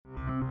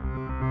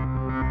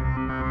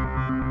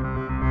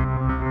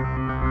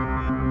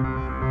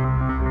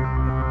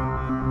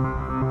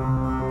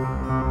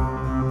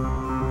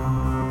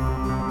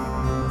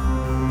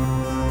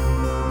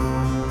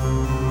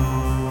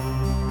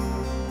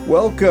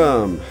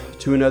Welcome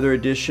to another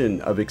edition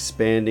of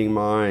Expanding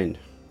Mind.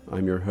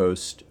 I'm your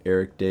host,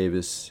 Eric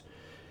Davis,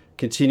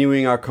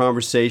 continuing our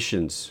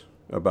conversations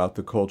about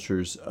the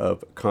cultures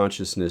of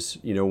consciousness.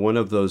 You know, one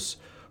of those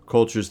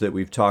cultures that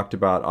we've talked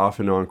about off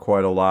and on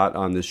quite a lot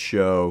on this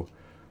show.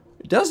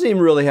 It doesn't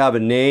even really have a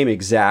name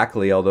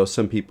exactly, although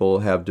some people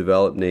have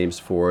developed names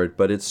for it,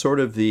 but it's sort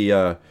of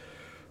the,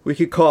 we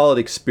could call it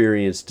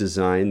experience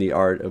design, the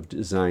art of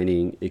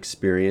designing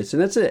experience.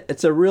 And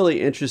it's a really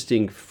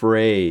interesting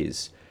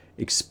phrase,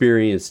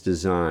 experience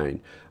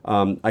design.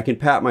 I can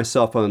pat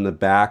myself on the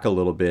back a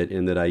little bit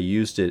in that I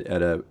used it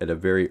at a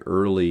very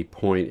early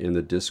point in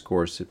the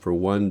discourse for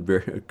one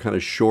very kind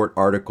of short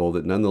article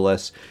that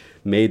nonetheless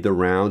made the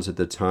rounds at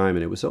the time,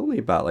 and it was only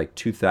about like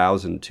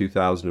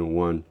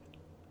 2001.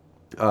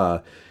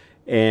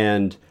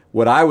 And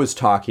what I was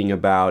talking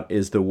about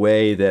is the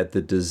way that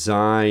the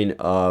design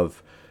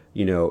of,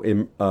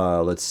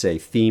 let's say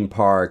theme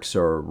parks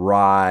or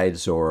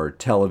rides or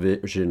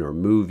television or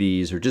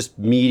movies or just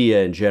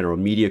media in general,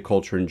 media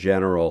culture in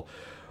general,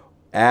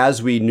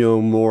 as we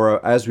know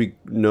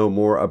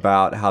more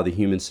about how the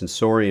human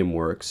sensorium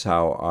works,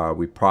 how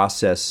we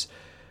process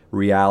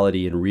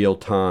reality in real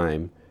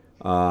time,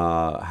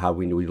 how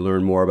we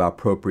learn more about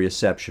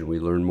proprioception, we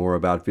learn more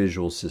about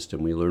visual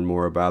system, we learn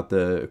more about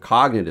the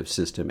cognitive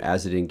system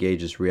as it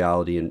engages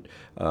reality in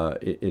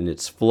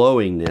its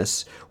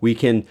flowingness. We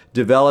can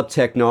develop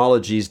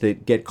technologies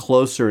that get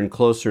closer and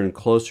closer and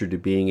closer to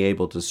being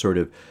able to sort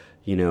of,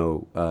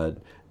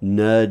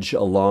 nudge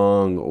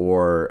along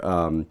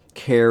or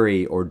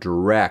carry or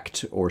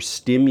direct or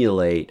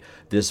stimulate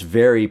this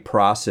very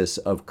process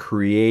of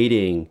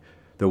creating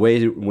the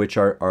way in which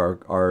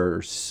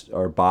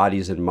our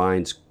bodies and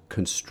minds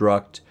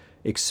construct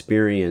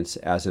experience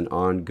as an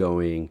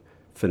ongoing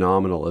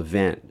phenomenal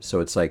event. So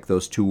it's like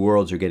those two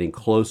worlds are getting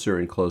closer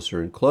and closer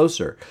and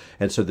closer.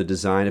 And so the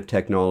design of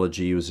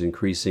technology was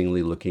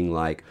increasingly looking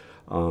like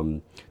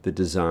the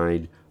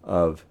design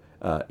of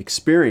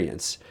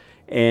experience.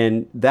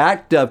 And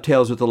that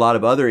dovetails with a lot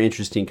of other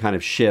interesting kind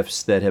of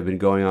shifts that have been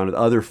going on with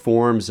other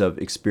forms of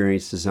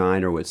experience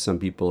design, or what some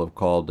people have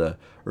called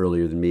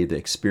earlier than me, the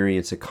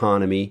experience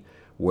economy,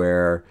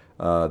 where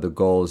the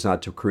goal is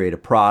not to create a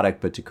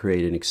product, but to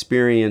create an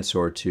experience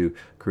or to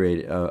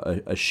create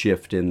a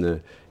shift in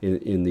the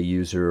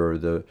user or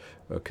the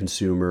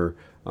consumer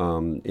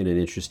in an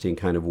interesting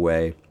kind of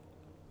way.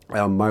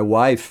 My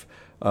wife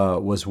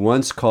was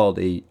once called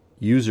a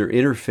user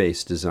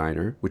interface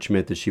designer, which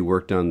meant that she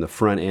worked on the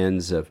front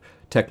ends of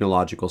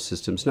technological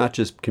systems, not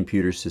just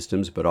computer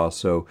systems, but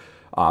also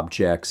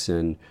objects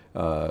and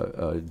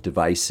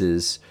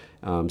devices,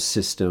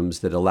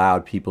 systems that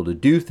allowed people to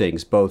do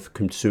things, both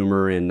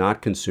consumer and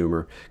not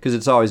consumer, because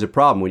it's always a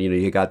problem when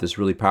you got this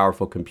really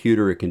powerful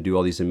computer. It can do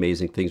all these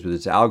amazing things with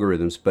its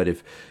algorithms, but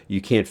if you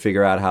can't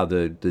figure out how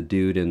the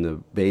dude in the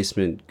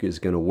basement is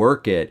going to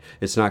work it,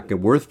 it's not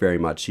worth very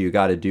much. So you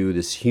got to do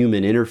this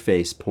human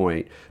interface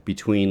point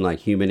between like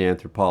human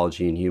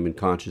anthropology and human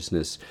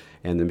consciousness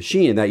and the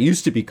machine, and that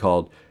used to be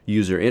called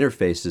user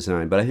interface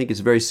design. But I think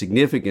it's very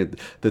significant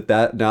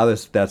that now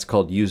that's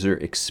called user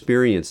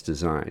experience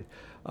design.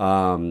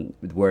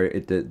 Where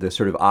the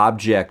sort of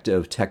object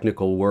of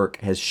technical work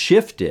has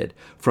shifted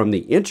from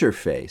the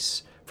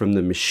interface, from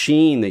the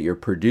machine that you're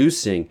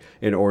producing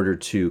in order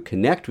to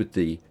connect with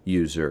the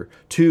user,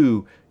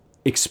 to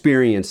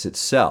experience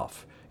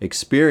itself.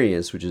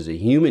 Experience, which is a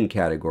human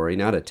category,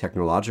 not a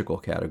technological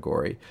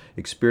category,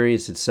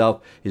 experience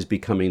itself is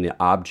becoming the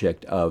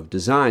object of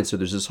design. So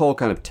there's this whole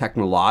kind of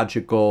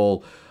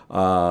technological,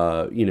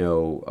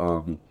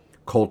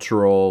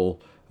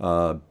 cultural,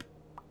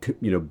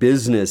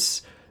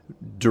 business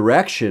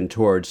direction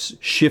towards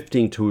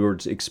shifting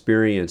towards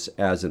experience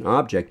as an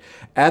object,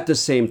 at the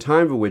same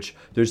time of which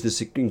there's this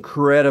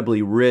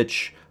incredibly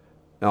rich,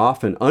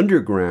 often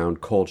underground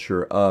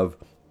culture of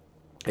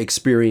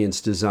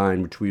experience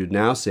design, which we would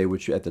now say,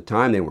 which at the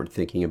time they weren't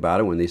thinking about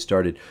it when they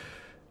started,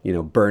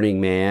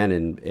 Burning Man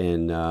and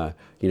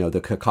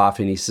the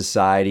Cacophony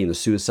Society and the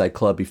Suicide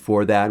Club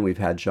before that. And we've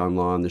had John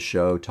Law on the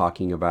show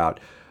talking about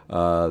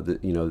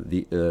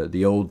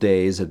the old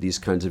days of these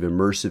kinds of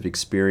immersive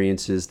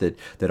experiences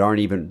that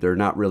aren't even, they're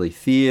not really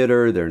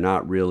theater, they're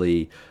not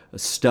really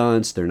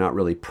stunts, they're not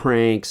really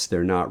pranks,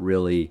 they're not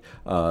really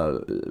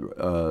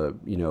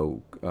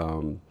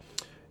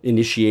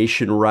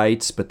initiation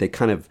rites, but they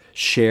kind of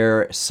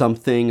share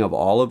something of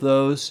all of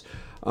those.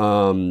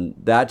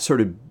 That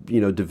sort of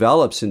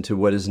develops into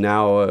what is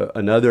now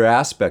another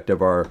aspect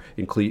of our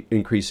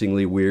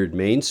increasingly weird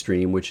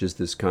mainstream, which is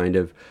this kind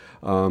of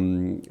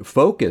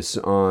focus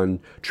on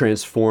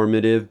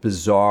transformative,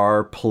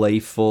 bizarre,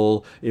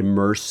 playful,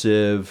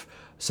 immersive,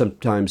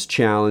 sometimes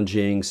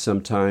challenging,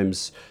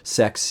 sometimes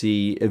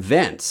sexy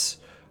events,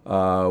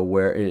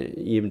 where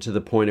even to the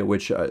point at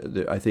which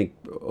I think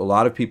a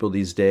lot of people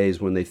these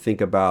days, when they think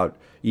about,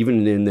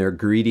 even in their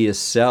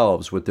greediest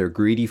selves, what they're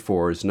greedy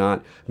for is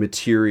not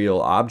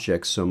material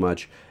objects so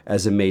much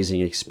as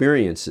amazing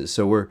experiences.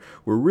 So we're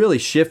really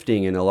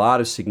shifting in a lot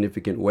of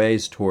significant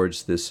ways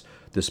towards this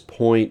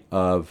point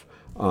of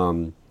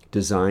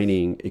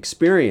designing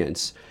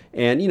experience.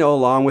 And,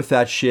 along with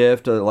that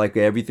shift, like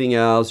everything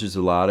else, there's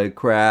a lot of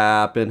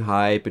crap and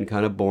hype and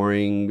kind of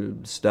boring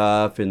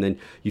stuff. And then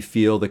you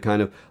feel the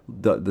kind of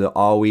the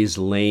always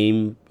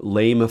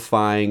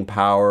lamifying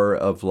power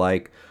of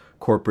like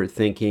corporate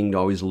thinking,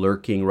 always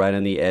lurking right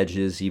on the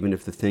edges. Even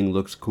if the thing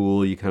looks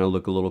cool, you kind of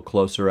look a little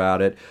closer at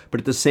it.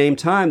 But at the same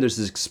time, there's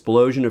this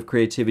explosion of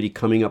creativity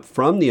coming up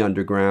from the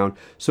underground.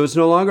 So it's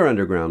no longer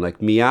underground,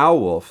 like Meow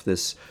Wolf,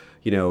 this,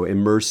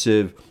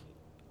 immersive,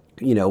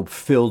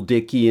 Phil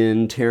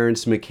Dickian,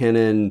 Terrence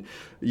McKinnon,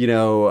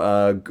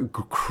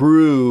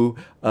 crew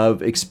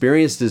of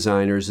experienced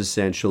designers,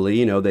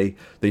 essentially.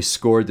 They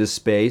scored this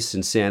space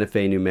in Santa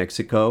Fe, New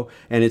Mexico,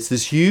 and it's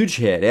this huge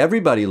hit.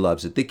 Everybody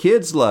loves it. The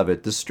kids love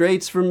it. The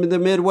straights from the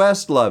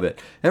Midwest love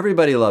it.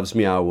 Everybody loves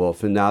Meow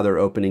Wolf, and now they're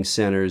opening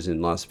centers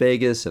in Las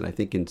Vegas and I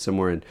think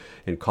somewhere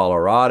in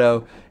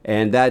Colorado.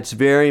 And that's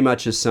very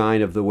much a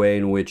sign of the way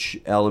in which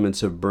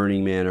elements of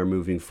Burning Man are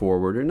moving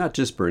forward, or not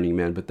just Burning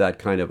Man, but that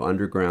kind of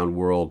underground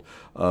world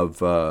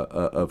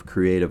of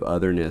creative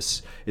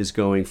otherness is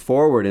going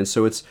forward. And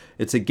so it's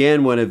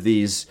again one of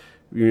these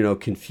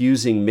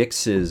confusing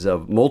mixes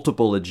of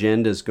multiple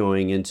agendas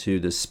going into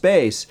the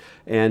space.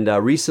 And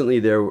recently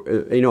there,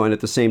 and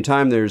at the same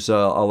time, there's a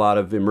lot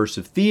of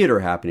immersive theater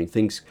happening.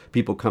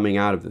 People coming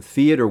out of the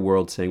theater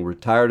world saying, we're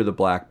tired of the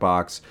black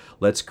box.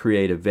 Let's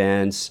create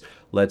events.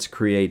 Let's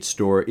create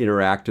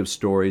interactive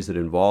stories that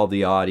involve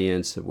the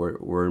audience, that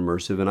were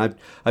immersive. And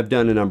I've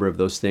done a number of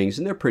those things,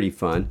 and they're pretty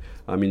fun.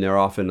 I mean, they're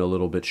often a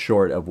little bit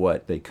short of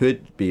what they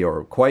could be,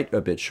 or quite a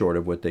bit short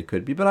of what they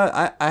could be. But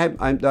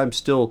I'm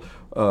still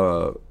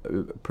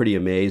pretty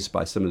amazed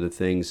by some of the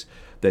things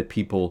that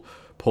people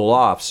pull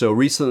off. So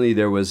recently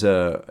there was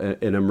an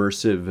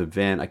immersive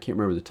event. I can't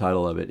remember the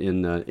title of it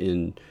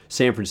in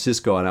San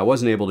Francisco, and I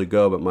wasn't able to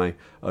go. But my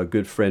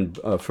good friend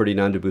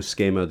Ferdinando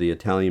Buscema, the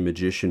Italian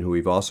magician, who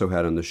we've also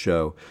had on the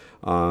show,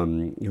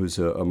 who's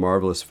a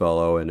marvelous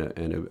fellow and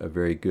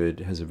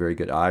has a very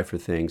good eye for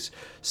things,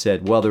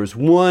 said, "Well, there was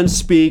one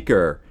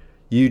speaker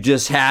you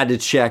just had to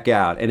check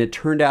out," and it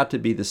turned out to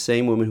be the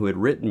same woman who had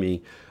written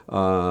me,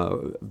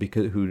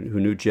 because who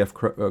knew Jeff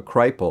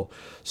Kripal.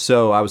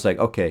 So I was like,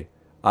 okay,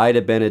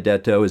 Ida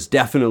Benedetto is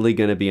definitely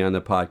going to be on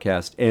the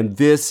podcast, and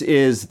this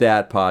is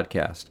that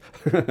podcast.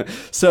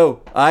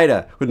 So,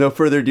 Ida, with no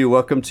further ado,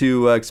 welcome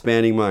to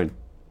Expanding Mind.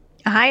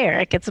 Hi,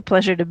 Eric. It's a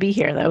pleasure to be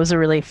here. That was a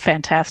really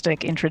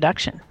fantastic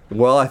introduction.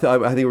 Well, I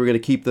think we're going to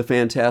keep the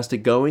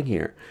fantastic going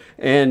here.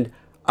 And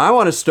I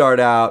want to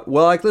start out,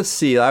 let's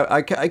see.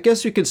 I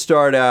guess we could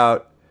start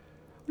out.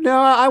 No,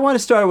 I want to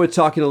start with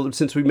talking,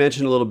 since we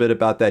mentioned a little bit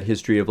about that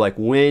history of like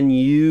when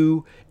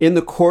you, in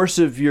the course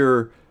of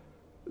your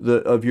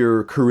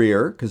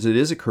career, because it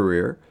is a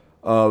career,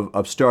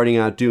 of starting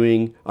out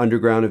doing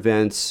underground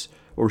events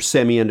or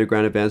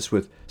semi-underground events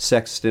with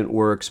Sextant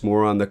Works,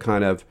 more on the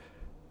kind of,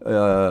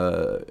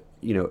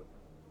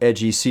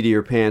 edgy, seat of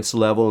your pants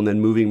level, and then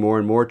moving more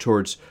and more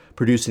towards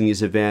producing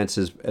these events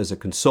as a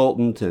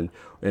consultant and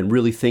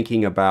really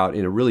thinking about,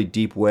 in a really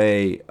deep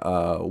way,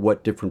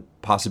 what different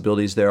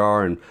possibilities there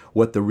are and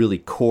what the really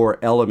core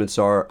elements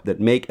are that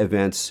make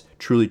events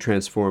truly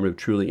transformative,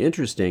 truly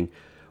interesting.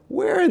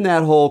 Where in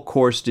that whole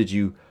course did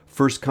you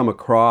first come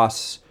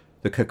across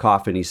the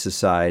Cacophony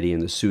Society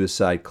and the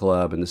Suicide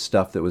Club and the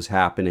stuff that was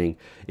happening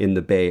in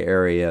the Bay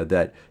Area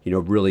that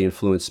really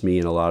influenced me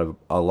and a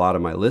lot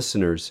of my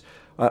listeners?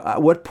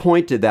 At what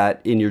point did that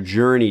in your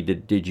journey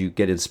did you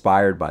get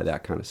inspired by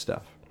that kind of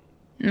stuff?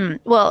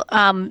 Well,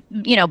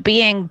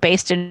 being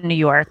based in New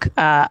York,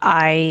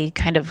 I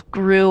kind of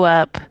grew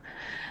up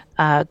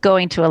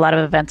going to a lot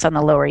of events on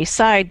the Lower East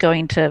Side,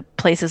 going to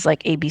places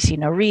like ABC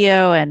No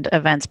Rio and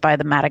events by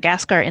the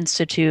Madagascar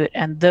Institute,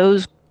 and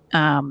those,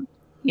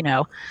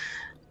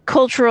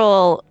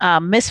 cultural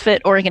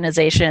misfit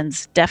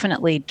organizations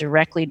definitely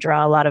directly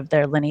draw a lot of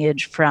their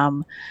lineage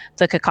from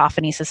the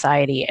Cacophony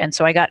Society. And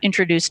so I got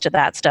introduced to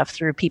that stuff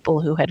through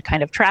people who had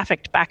kind of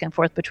trafficked back and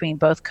forth between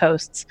both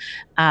coasts.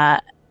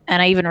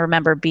 And I even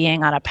remember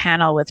being on a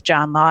panel with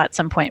John Law at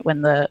some point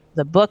when the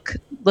book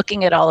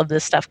looking at all of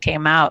this stuff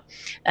came out.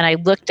 And I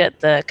looked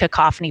at the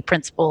Cacophony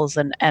principles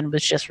and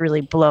was just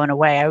really blown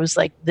away. I was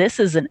like, this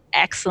is an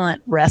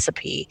excellent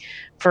recipe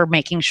for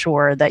making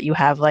sure that you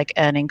have like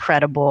an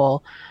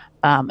incredible,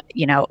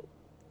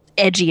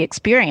 edgy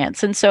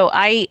experience. And so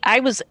I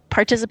was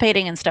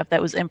participating in stuff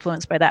that was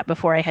influenced by that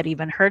before I had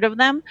even heard of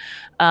them,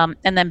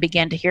 and then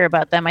began to hear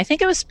about them. I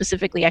think it was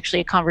specifically actually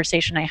a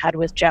conversation I had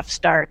with Jeff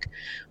Stark,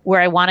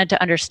 where I wanted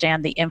to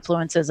understand the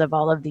influences of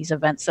all of these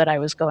events that I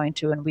was going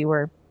to. And we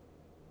were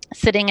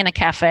sitting in a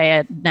cafe,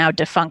 a now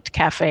defunct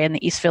cafe in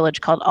the East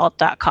Village called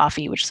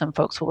Alt.Coffee, which some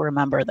folks will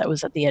remember, that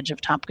was at the edge of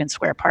Tompkins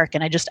Square Park.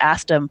 And I just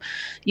asked him,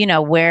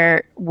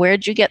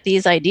 where'd you get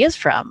these ideas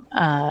from?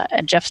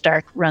 And Jeff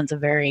Stark runs a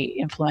very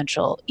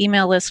influential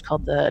email list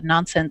called the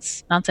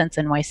Nonsense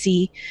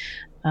NYC.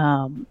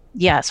 So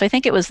I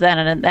think it was then,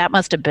 and that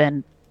must have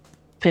been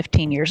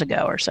 15 years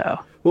ago or so.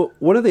 Well,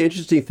 one of the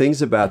interesting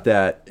things about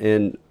that,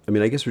 and I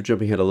mean, I guess we're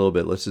jumping ahead a little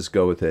bit, let's just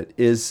go with it,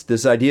 is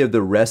this idea of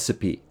the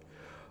recipe.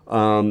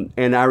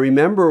 And I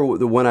remember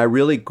the when I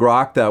really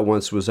grokked that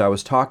once was I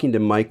was talking to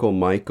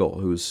Michael,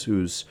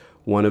 who's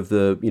one of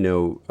the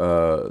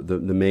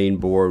the main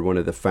board, one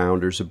of the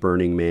founders of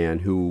Burning Man,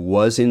 who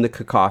was in the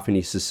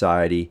Cacophony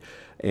Society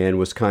and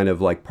was kind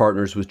of like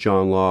partners with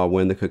John Law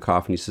when the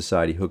Cacophony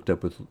Society hooked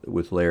up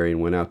with Larry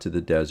and went out to the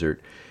desert.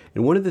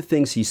 And one of the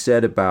things he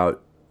said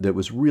about that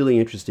was really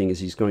interesting is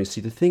he's going to see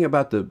the thing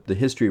about the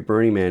history of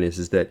Burning Man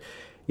is that,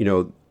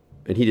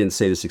 and he didn't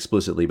say this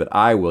explicitly, but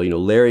I will,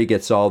 Larry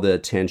gets all the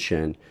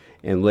attention,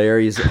 and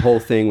Larry's whole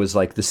thing was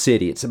like the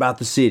city. It's about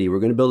the city. We're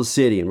going to build a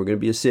city, and we're going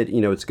to be a city,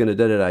 it's going to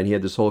da-da-da. And he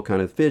had this whole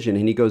kind of vision,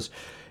 and he goes,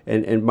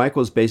 and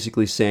Michael's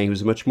basically saying he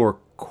was a much more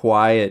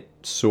quiet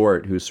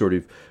sort, who's sort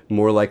of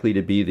more likely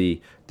to be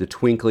the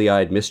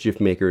twinkly-eyed mischief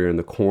maker in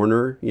the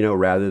corner,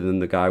 rather than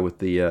the guy with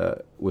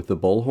the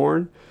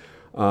bullhorn.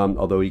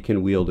 Although he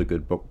can wield a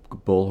good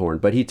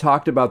bullhorn. But he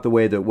talked about the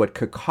way that what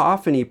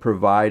Cacophony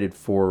provided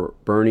for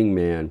Burning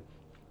Man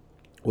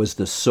was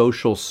the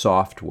social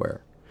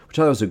software, which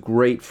I thought was a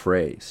great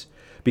phrase,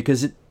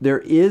 because there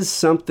is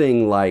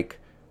something like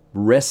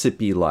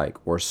recipe-like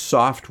or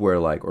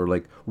software-like or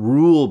like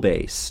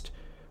rule-based,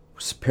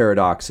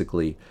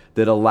 paradoxically,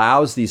 that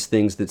allows these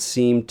things that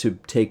seem to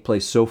take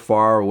place so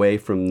far away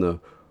from the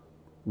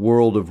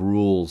world of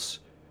rules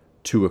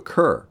to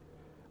occur.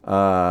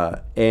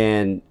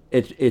 And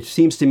it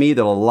seems to me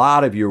that a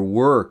lot of your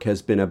work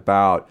has been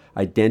about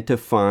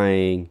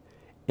identifying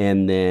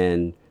and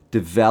then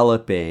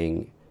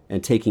developing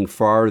and taking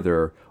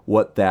farther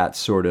what that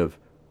sort of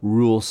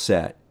rule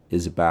set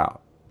is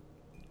about.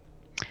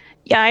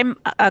 Yeah, I'm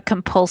a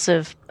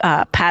compulsive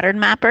pattern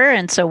mapper.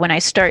 And so when I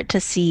start to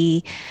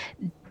see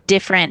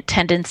different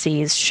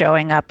tendencies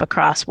showing up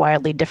across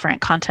wildly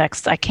different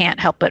contexts, I can't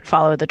help but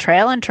follow the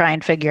trail and try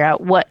and figure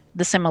out what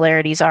the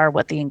similarities are,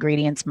 what the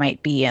ingredients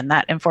might be. And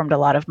that informed a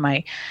lot of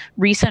my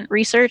recent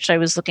research. I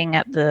was looking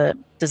at the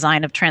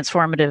design of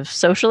transformative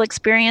social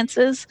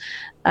experiences.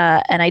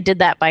 And I did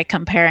that by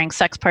comparing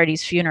sex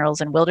parties, funerals,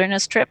 and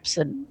wilderness trips.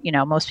 And,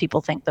 most people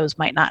think those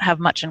might not have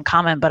much in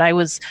common, but I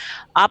was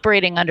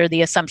operating under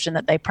the assumption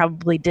that they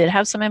probably did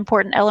have some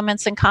important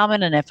elements in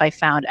common. And if I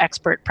found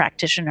expert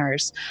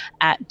practitioners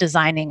at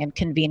designing and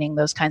convening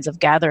those kinds of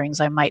gatherings,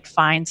 I might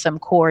find some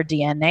core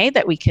DNA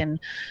that we can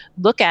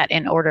look at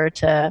in order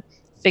to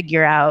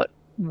figure out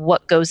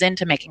what goes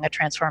into making a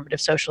transformative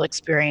social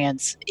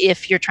experience.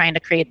 If you're trying to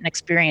create an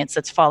experience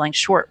that's falling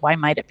short, why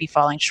might it be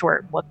falling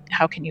short?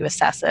 How can you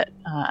assess it?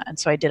 And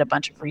so I did a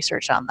bunch of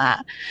research on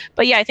that.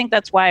 But yeah, I think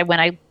that's why when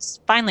I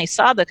finally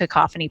saw the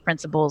Cacophony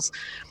principles,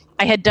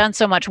 I had done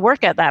so much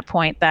work at that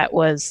point that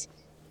was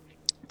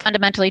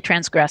fundamentally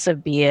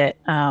transgressive, be it,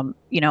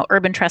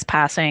 urban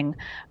trespassing,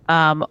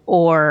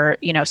 or,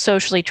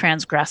 socially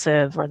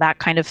transgressive or that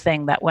kind of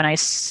thing, that when I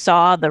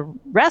saw the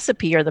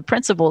recipe or the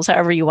principles,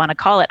 however you want to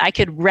call it, I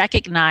could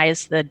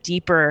recognize the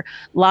deeper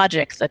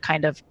logic, the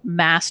kind of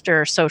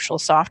master social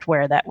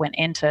software that went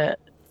into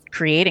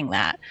creating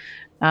that.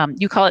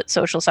 You call it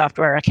social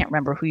software. I can't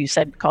remember who you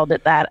said called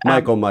it that.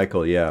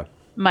 Michael, yeah.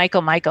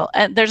 Michael.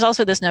 And there's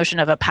also this notion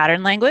of a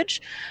pattern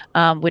language,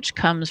 which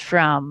comes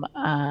from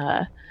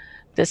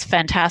this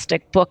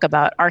fantastic book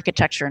about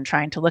architecture and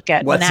trying to look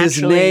at what's his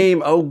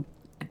name? Oh,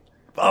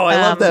 I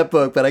love that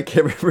book, but I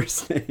can't remember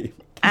his name.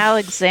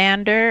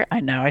 Alexander. I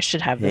know I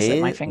should have this at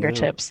my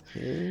fingertips.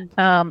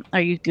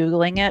 Are you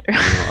Googling it?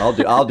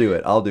 No, I'll do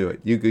it.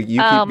 You keep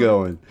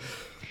going.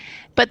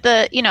 But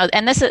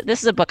and this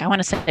is a book, I want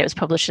to say it was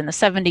published in the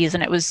 70s,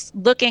 and it was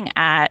looking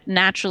at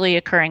naturally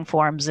occurring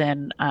forms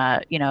in,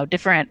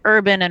 different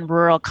urban and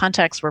rural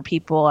contexts where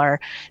people are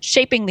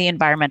shaping the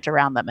environment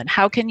around them. And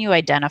how can you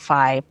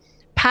identify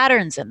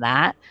patterns in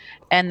that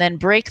and then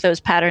break those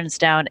patterns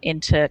down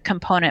into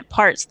component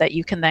parts that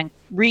you can then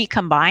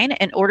recombine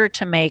in order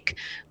to make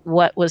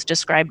what was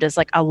described as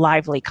like a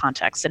lively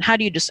context? And how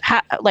do you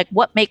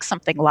what makes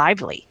something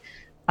lively?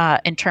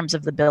 In terms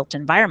of the built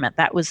environment?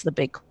 That was the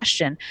big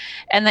question.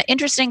 And the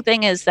interesting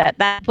thing is that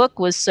book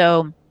was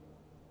so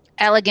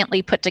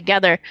elegantly put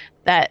together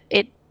that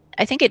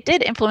I think it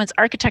did influence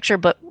architecture,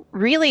 but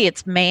really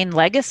its main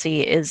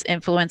legacy is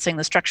influencing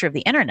the structure of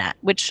the internet,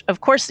 which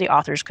of course the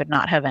authors could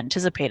not have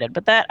anticipated.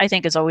 But that I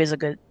think is always a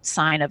good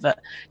sign of a,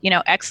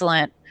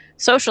 excellent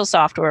social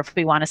software, if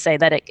we want to say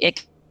that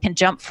it can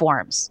jump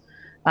forms.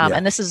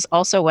 And this is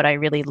also what I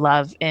really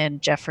love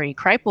in Jeffrey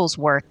Kripal's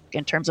work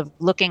in terms of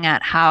looking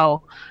at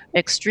how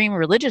extreme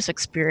religious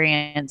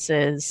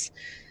experiences,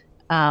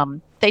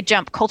 they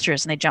jump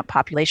cultures and they jump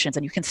populations,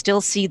 and you can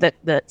still see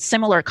the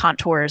similar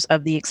contours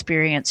of the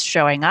experience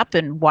showing up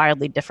in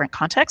wildly different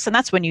contexts. And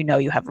that's when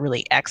you have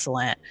really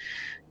excellent,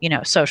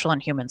 social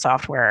and human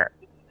software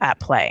at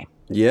play.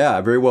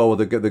 Yeah, very well. Well,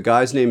 the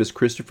guy's name is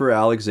Christopher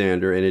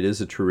Alexander, and it is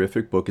a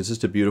terrific book. It's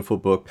just a beautiful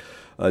book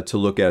to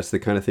look at. It's the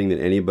kind of thing that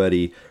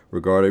anybody,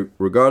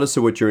 regardless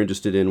of what you're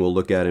interested in, will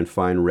look at and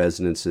find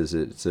resonances.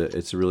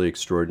 It's really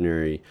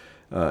extraordinary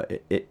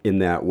in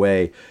that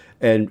way.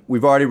 And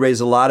we've already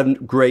raised a lot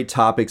of great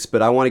topics,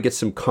 but I want to get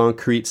some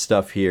concrete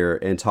stuff here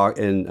and talk.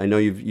 And I know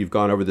you've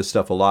gone over this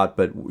stuff a lot,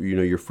 but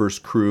your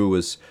first crew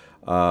was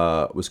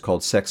was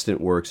called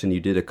Sextant Works, and you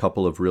did a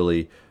couple of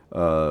really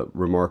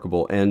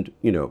remarkable and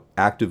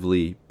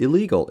actively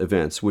illegal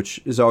events, which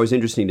is always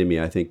interesting to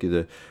me. I think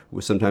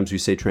sometimes we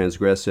say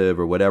transgressive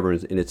or whatever,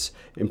 and it's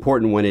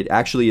important when it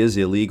actually is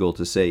illegal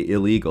to say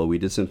illegal. We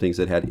did some things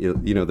that had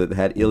that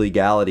had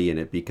illegality in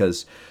it,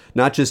 because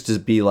not just to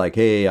be like,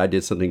 hey, I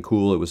did something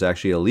cool, it was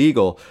actually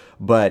illegal,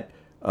 but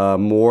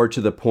more to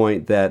the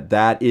point that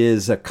that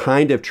is a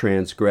kind of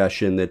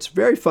transgression that's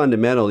very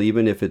fundamental,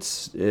 even if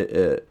it's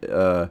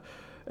a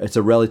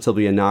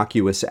relatively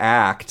innocuous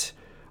act.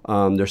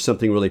 There's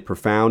something really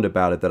profound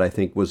about it that I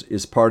think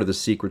is part of the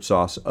secret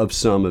sauce of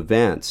some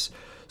events.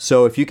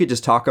 So if you could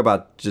just talk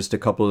about just a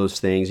couple of those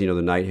things, the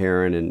Night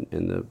Heron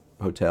and the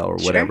hotel or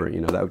whatever,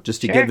 that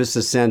just to give us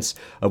a sense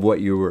of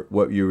what you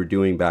were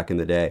doing back in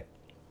the day.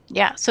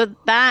 Yeah, so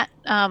that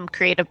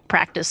creative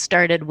practice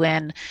started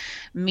when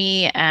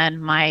me and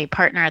my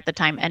partner at the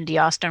time, N.D.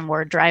 Austin,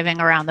 were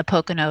driving around the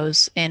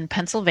Poconos in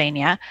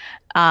Pennsylvania,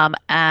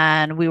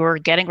 and we were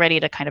getting ready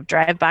to kind of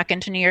drive back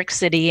into New York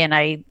City, and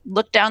I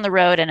look down the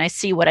road and I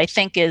see what I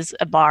think is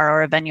a bar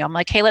or a venue. I'm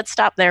like, hey, let's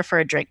stop there for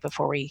a drink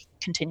before we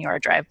continue our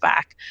drive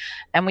back.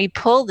 And we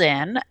pulled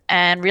in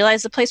and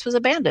realized the place was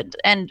abandoned.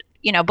 And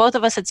both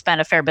of us had spent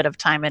a fair bit of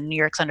time in New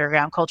York's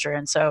underground culture.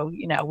 And so,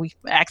 we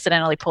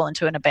accidentally pull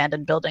into an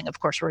abandoned building. Of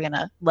course, we're going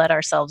to let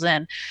ourselves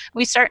in.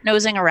 We start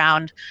nosing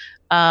around.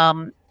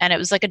 And it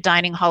was like a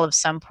dining hall of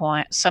some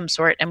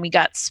sort. And we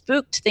got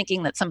spooked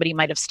thinking that somebody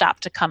might have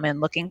stopped to come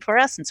in looking for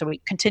us. And so we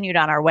continued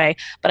on our way.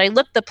 But I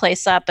looked the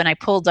place up and I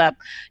pulled up,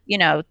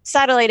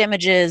 satellite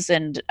images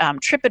and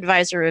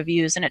TripAdvisor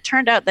reviews. And it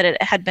turned out that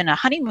it had been a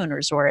honeymoon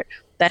resort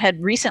that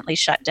had recently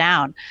shut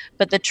down.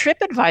 But the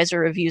TripAdvisor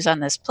reviews on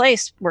this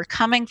place were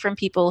coming from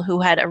people who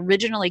had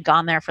originally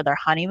gone there for their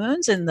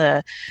honeymoons in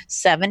the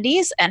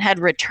 70s and had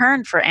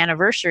returned for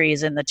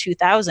anniversaries in the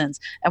 2000s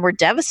and were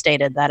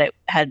devastated that it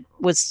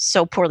was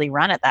so poorly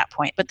run at that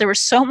point. But there was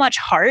so much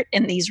heart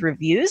in these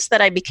reviews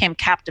that I became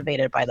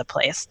captivated by the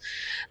place.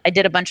 I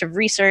did a bunch of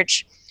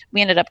research. We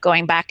ended up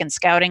going back and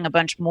scouting a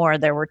bunch more.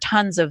 There were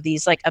tons of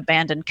these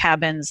abandoned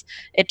cabins.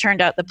 It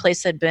turned out the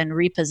place had been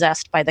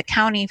repossessed by the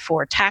county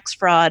for tax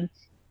fraud.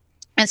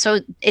 And so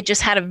it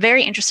just had a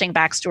very interesting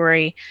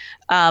backstory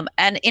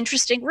and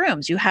interesting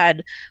rooms. You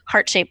had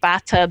heart-shaped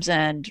bathtubs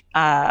and,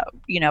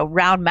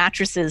 round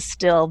mattresses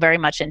still very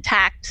much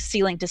intact,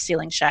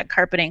 ceiling-to-ceiling shag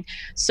carpeting.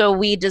 So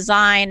we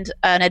designed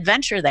an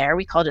adventure there.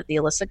 We called it the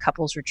Alyssa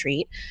Couples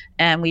Retreat.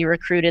 And we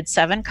recruited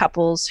 7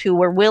 couples who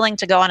were willing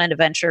to go on an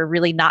adventure,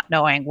 really not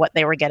knowing what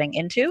they were getting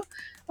into.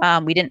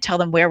 We didn't tell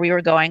them where we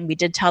were going. We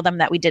did tell them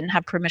that we didn't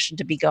have permission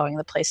to be going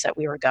the place that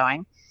we were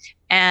going.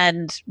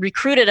 And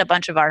recruited a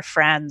bunch of our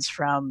friends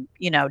from,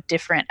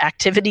 different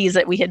activities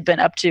that we had been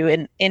up to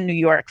in New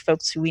York,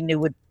 folks who we knew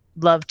would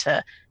love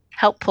to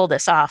help pull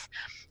this off.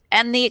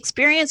 And the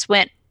experience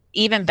went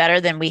even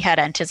better than we had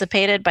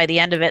anticipated. By the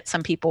end of it,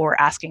 some people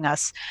were asking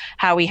us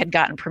how we had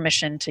gotten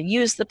permission to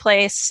use the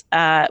place,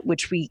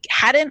 which we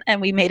hadn't, and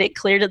we made it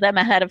clear to them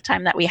ahead of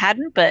time that we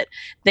hadn't, but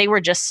they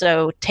were just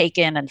so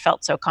taken and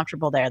felt so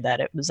comfortable there that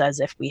it was as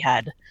if we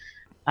had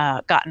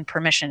gotten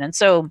permission. And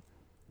so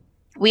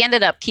we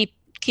ended up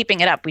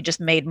keeping it up. We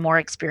just made more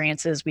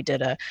experiences. We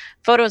did a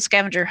photo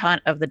scavenger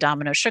hunt of the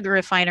Domino Sugar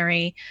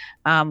Refinery.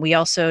 We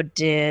also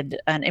did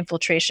an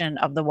infiltration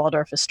of the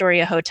Waldorf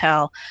Astoria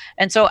Hotel.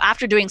 And so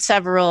after doing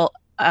several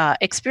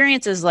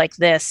experiences like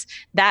this,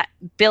 that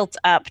built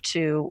up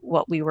to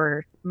what we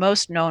were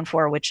most known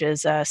for, which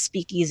is a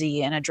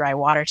speakeasy and a dry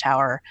water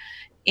tower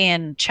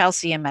in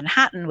Chelsea and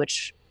Manhattan,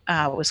 which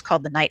was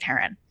called the Night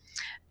Heron.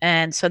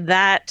 And so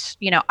that,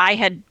 I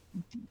had,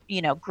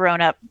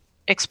 grown up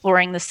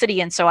exploring the city.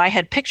 And so I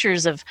had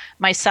pictures of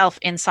myself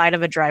inside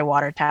of a dry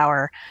water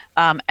tower.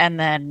 And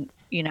then,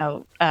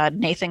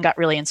 Nathan got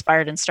really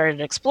inspired and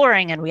started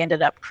exploring, and we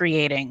ended up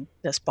creating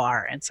this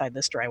bar inside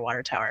this dry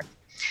water tower.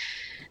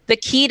 The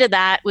key to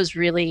that was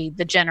really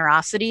the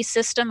generosity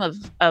system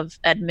of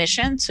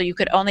admission. So you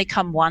could only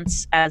come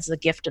once as a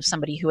gift of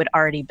somebody who had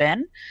already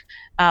been.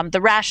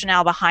 The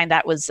rationale behind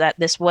that was that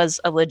this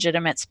was a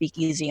legitimate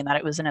speakeasy and that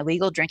it was an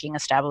illegal drinking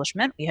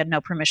establishment. We had no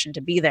permission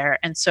to be there.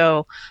 And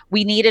so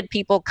we needed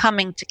people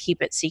coming to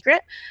keep it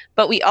secret,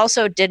 but we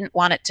also didn't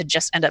want it to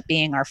just end up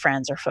being our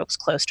friends or folks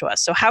close to us.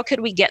 So how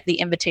could we get the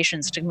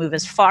invitations to move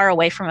as far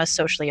away from us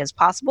socially as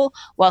possible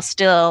while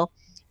still,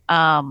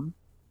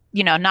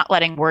 not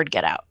letting word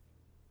get out?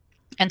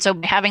 And so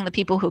having the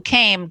people who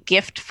came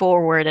gift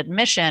forward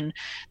admission,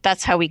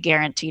 that's how we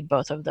guaranteed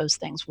both of those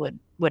things would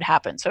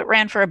happen. So it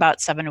ran for about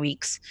 7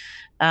 weeks.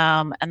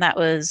 And that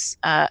was,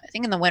 I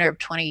think, in the winter of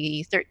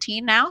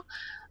 2013 now.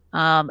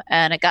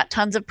 And it got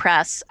tons of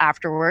press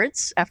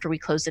afterwards. After we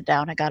closed it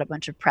down, I got a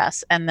bunch of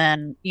press. And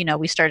then,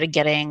 we started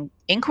getting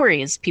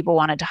inquiries. People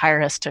wanted to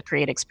hire us to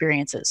create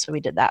experiences. So we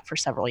did that for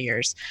several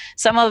years,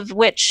 some of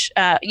which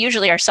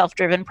usually are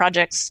self-driven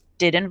projects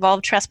did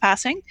involve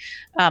trespassing.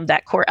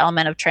 That core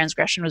element of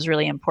transgression was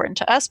really important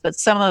to us. But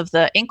some of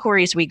the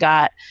inquiries we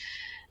got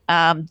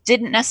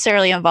Didn't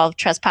necessarily involve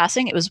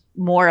trespassing. It was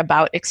more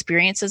about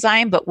experience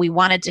design, but we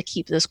wanted to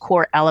keep this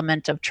core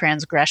element of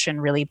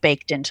transgression really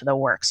baked into the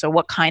work. So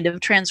what kind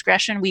of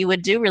transgression we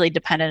would do really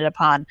depended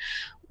upon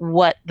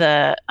what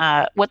the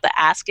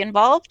ask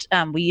involved.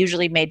 We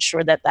usually made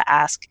sure that the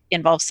ask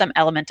involved some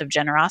element of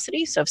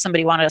generosity. So if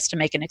somebody wanted us to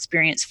make an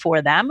experience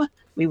for them,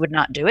 we would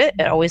not do it.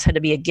 It always had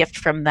to be a gift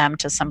from them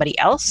to somebody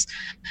else.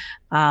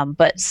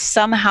 But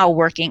somehow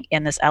working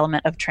in this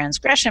element of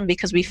transgression,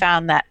 because we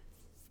found that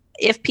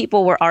if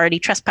people were already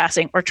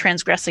trespassing or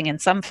transgressing in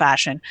some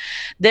fashion,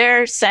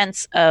 their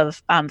sense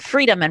of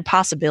freedom and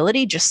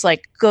possibility just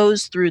like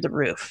goes through the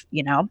roof.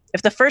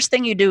 If the first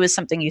thing you do is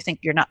something you think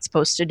you're not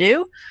supposed to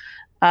do,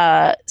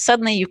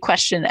 suddenly you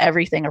question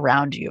everything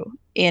around you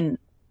in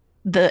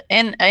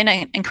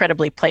an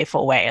incredibly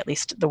playful way, at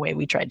least the way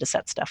we tried to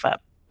set stuff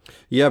up.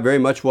 Yeah, very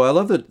much. Well, I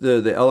love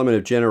the element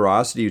of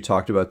generosity you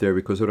talked about there,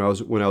 because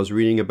when I was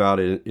reading about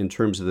it in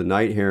terms of the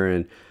night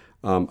heron,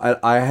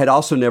 I had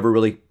also never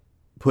really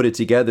put it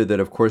together that,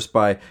 of course,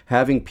 by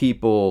having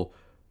people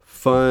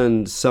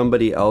fund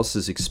somebody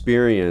else's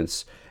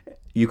experience,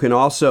 you can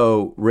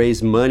also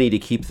raise money to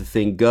keep the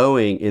thing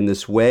going in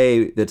this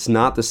way that's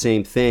not the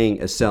same thing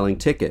as selling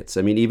tickets.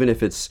 I mean, even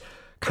if it's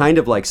kind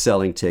of like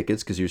selling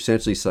tickets, because you're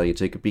essentially selling a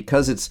ticket,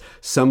 because it's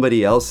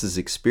somebody else's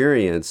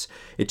experience,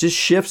 it just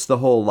shifts the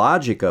whole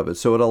logic of it.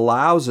 So it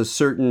allows a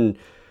certain,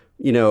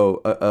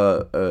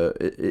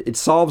 it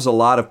solves a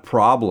lot of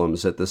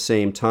problems at the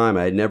same time.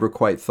 I had never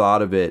quite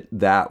thought of it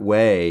that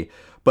way,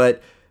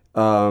 but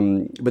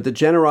the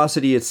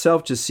generosity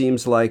itself just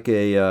seems like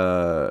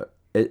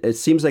it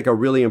seems like a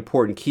really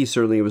important key.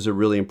 Certainly, it was a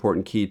really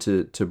important key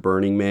to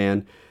Burning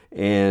Man,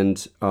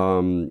 and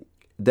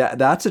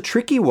that's a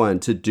tricky one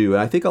to do.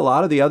 And I think a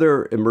lot of the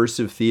other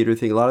immersive theater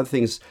thing, a lot of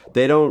things,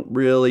 they don't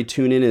really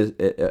tune in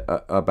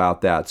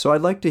about that. So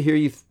I'd like to hear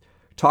you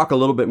talk a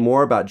little bit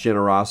more about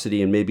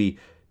generosity and maybe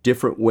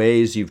different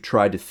ways you've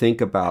tried to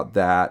think about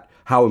that,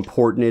 how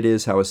important it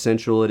is, how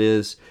essential it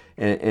is,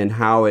 and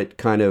how it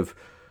kind of,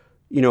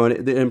 and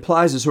it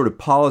implies a sort of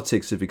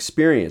politics of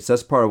experience.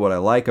 That's part of what I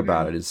like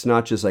about it. It's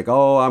not just like,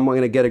 oh, I'm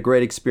going to get a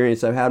great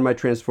experience. I've had my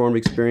transformed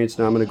experience.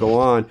 Now I'm going to go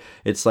on.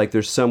 It's like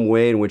there's some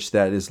way in which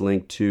that is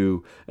linked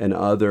to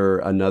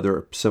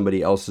another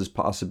somebody else's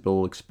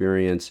possible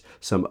experience,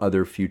 some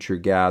other future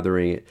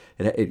gathering.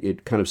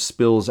 It kind of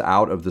spills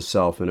out of the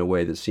self in a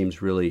way that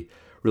seems really,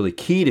 really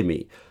key to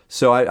me.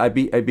 So I'd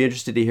be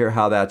interested to hear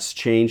how that's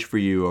changed for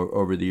you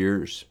over the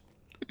years.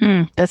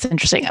 That's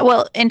interesting.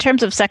 Well, in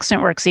terms of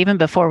Sextant Works, even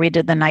before we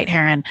did the Night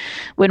Heron,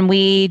 when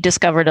we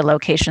discovered a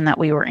location that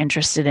we were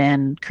interested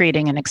in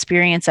creating an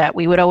experience at,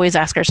 we would always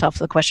ask ourselves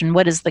the question,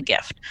 what is the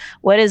gift?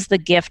 What is the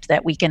gift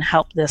that we can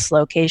help this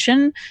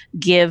location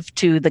give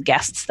to the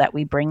guests that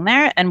we bring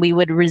there? And we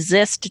would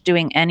resist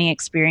doing any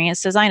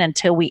experience design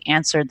until we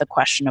answered the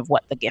question of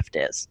what the gift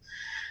is.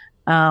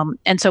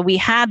 And so we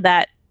had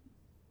that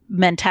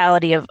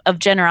mentality of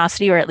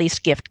generosity, or at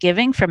least gift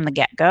giving, from the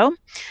get-go.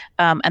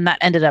 And that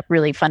ended up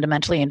really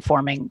fundamentally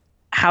informing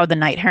how the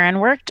Night Heron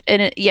worked.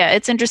 And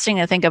it's interesting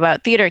to think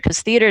about theater,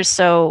 because theater is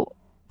so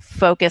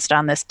focused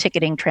on this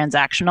ticketing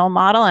transactional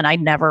model, and I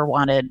never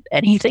wanted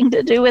anything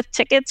to do with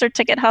tickets or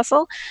ticket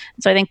hustle.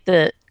 So I think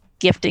the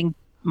gifting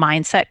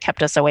mindset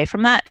kept us away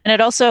from that. And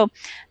it also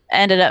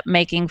ended up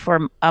making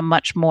for a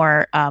much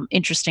more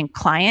interesting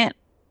client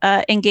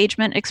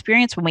engagement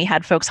experience when we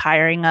had folks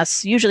hiring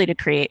us, usually to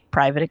create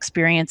private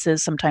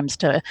experiences, sometimes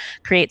to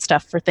create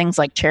stuff for things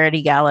like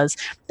charity galas.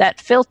 That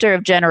filter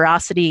of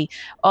generosity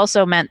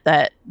also meant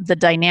that the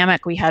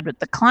dynamic we had with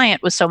the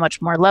client was so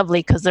much more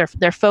lovely, because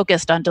they're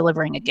focused on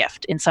delivering a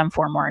gift in some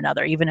form or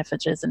another, even if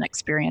it is an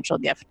experiential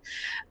gift.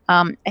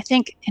 I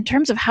think in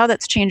terms of how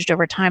that's changed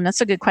over time, that's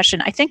a good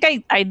question. I think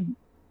I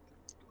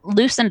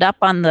loosened up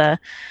on the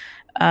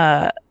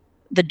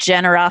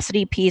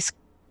generosity piece,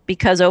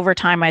 because over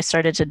time I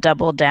started to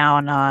double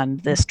down on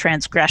this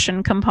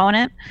transgression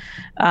component,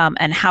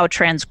 and how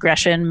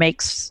transgression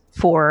makes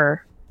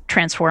for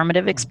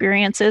transformative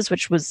experiences,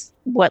 which was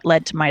what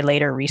led to my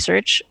later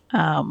research.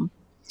 And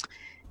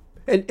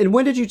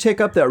when did you take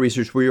up that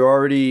research? Were you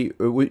already,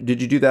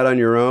 did you do that on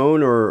your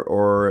own,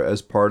 or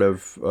as part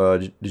of,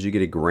 did you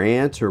get a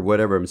grant or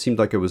whatever? It seemed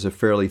like it was a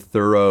fairly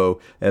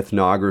thorough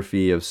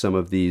ethnography of some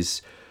of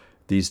these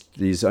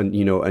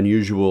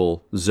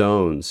unusual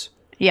zones.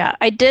 Yeah,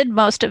 I did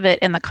most of it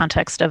in the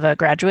context of a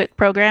graduate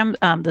program,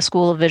 the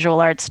School of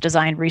Visual Arts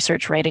Design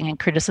Research Writing and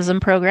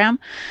Criticism program.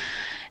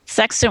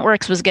 Sextant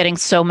Works was getting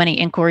so many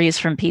inquiries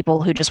from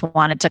people who just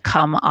wanted to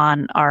come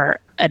on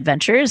our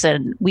adventures,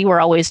 and we were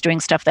always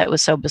doing stuff that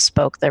was so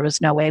bespoke. There was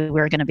no way we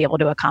were going to be able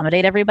to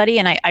accommodate everybody,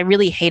 and I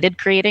really hated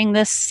creating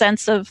this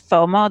sense of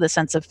FOMO, the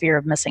sense of fear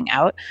of missing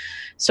out.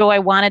 So I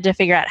wanted to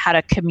figure out how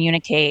to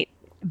communicate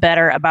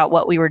better about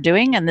what we were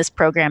doing, and this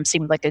program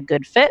seemed like a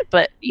good fit.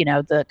 But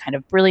the kind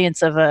of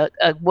brilliance of a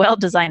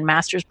well-designed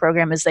master's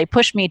program is they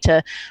pushed me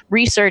to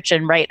research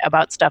and write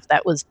about stuff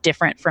that was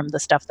different from the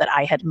stuff that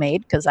I had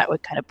made, because that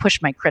would kind of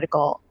push my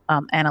critical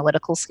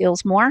analytical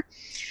skills more.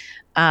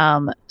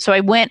 So I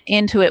went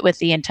into it with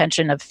the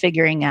intention of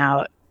figuring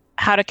out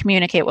how to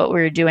communicate what we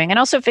were doing, and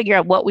also figure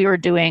out what we were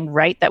doing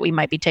right that we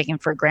might be taking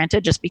for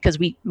granted, just because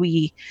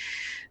we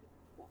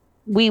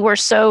were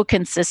so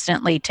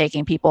consistently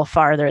taking people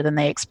farther than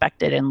they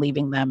expected and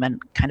leaving them in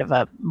kind of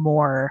a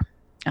more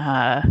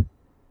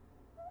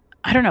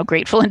I don't know,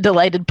 grateful and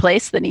delighted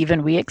place than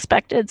even we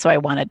expected. So I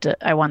wanted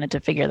to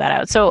figure that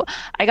out. So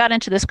I got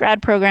into this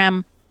grad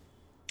program,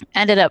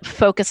 ended up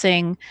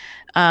focusing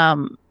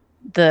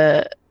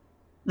the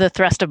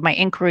thrust of my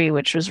inquiry,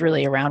 which was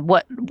really around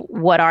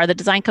what are the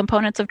design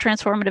components of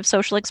transformative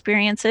social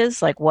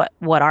experiences? Like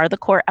what are the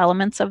core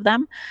elements of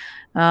them?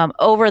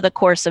 Over the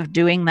course of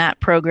doing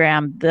that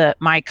program,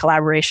 my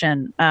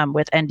collaboration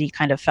with ND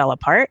kind of fell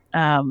apart,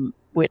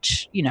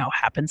 which,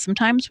 happens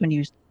sometimes when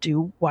you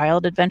do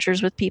wild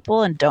adventures with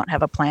people and don't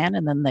have a plan,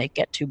 and then they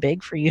get too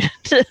big for you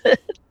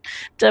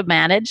to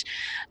manage.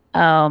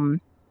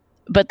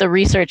 But the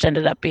research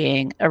ended up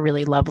being a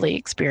really lovely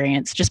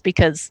experience, just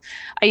because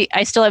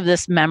I still have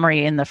this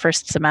memory in the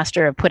first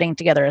semester of putting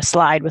together a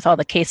slide with all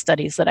the case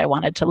studies that I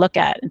wanted to look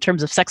at in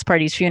terms of sex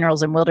parties,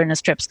 funerals, and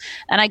wilderness trips.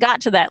 And I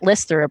got to that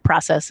list through a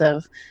process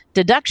of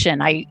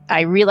deduction.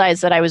 I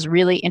realized that I was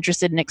really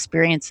interested in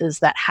experiences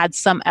that had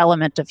some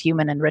element of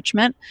human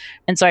enrichment.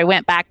 And so I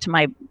went back to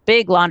my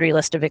big laundry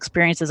list of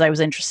experiences I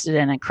was interested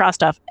in and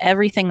crossed off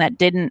everything that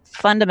didn't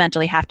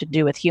fundamentally have to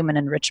do with human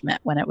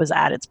enrichment when it was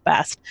at its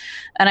best.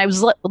 And I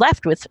was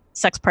left with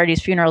sex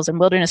parties, funerals, and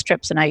wilderness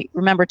trips. And I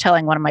remember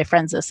telling one of my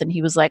friends this, and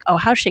he was like, "Oh,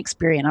 how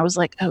Shakespearean." I was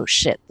like, "Oh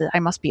shit, I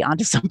must be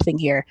onto something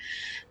here."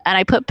 And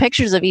I put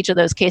pictures of each of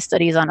those case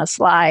studies on a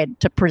slide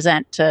to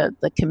present to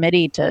the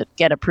committee to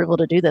get approval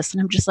to do this. And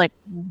I'm just like,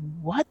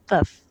 what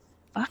the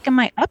fuck am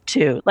I up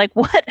to? Like,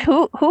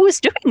 who is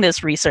doing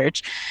this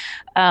research?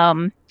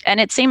 And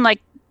it seemed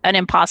like an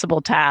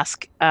impossible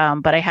task.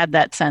 But I had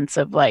that sense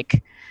of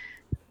like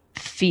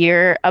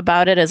fear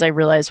about it as I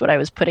realized what I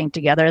was putting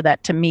together,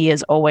 that to me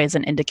is always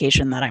an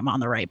indication that I'm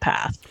on the right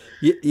path.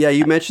 Yeah,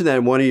 you mentioned that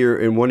in one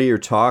of your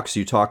talks.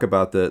 You talk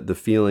about the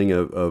feeling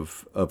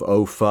of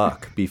oh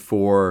fuck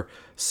before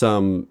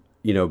some,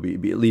 at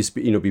least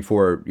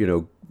before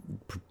going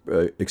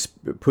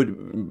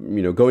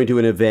to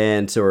an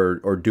event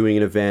or doing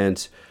an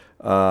event.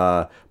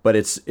 But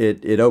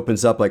it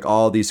opens up like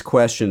all these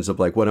questions of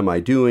like, what am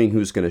I doing?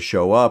 Who's going to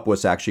show up?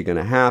 What's actually going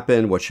to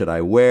happen? What should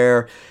I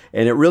wear?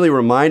 And it really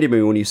reminded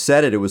me when you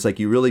said it, it was like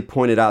you really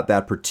pointed out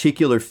that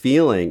particular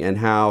feeling and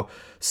how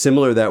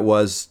similar that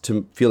was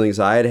to feelings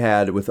I had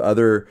had with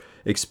other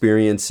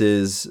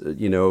experiences,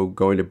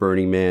 going to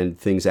Burning Man,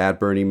 things at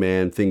Burning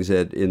Man, things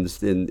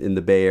in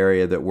the Bay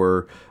Area that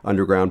were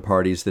underground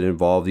parties that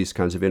involve these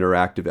kinds of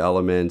interactive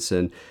elements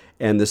and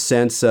the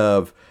sense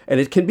of, and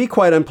it can be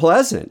quite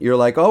unpleasant. You're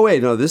like, oh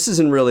wait, no, this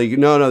isn't really,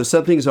 no,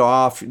 something's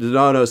off.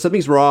 No,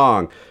 something's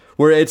wrong.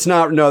 Where it's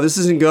not, no, this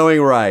isn't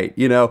going right,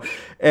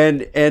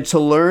 and to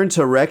learn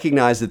to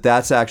recognize that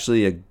that's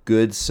actually a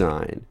good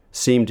sign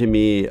seemed to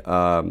me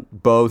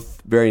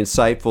both very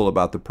insightful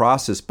about the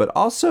process, but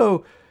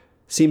also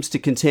seems to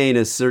contain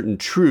a certain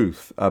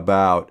truth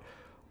about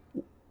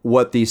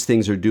what these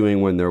things are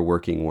doing when they're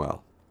working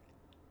well.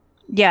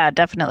 Yeah,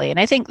 definitely. And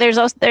I think there's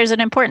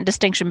an important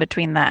distinction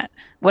between that,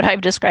 what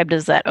I've described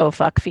as that oh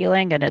fuck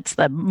feeling, and it's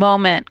the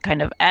moment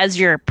kind of as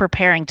you're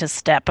preparing to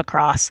step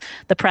across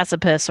the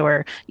precipice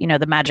or,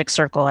 the magic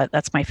circle.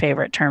 That's my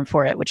favorite term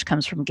for it, which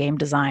comes from game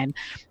design,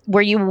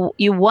 where you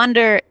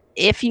wonder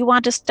if you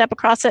want to step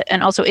across it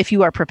and also if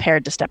you are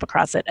prepared to step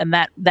across it. And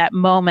that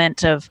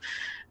moment of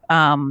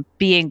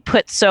being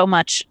put so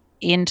much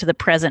into the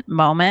present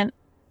moment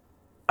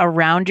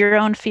around your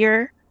own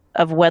fear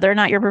of whether or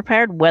not you're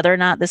prepared, whether or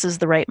not this is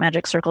the right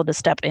magic circle to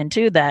step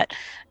into, that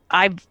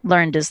I've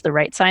learned is the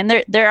right sign.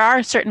 There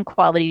are certain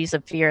qualities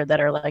of fear that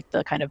are like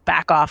the kind of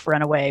back off,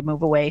 run away,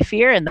 move away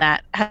fear, and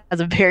that has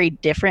a very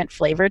different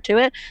flavor to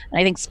it.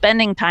 And I think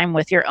spending time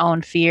with your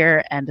own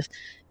fear and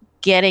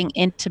getting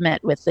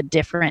intimate with the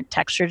different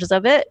textures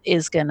of it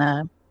is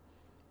gonna,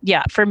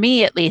 for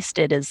me at least,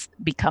 it has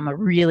become a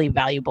really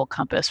valuable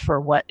compass for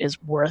what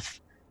is worth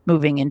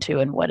moving into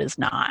and what is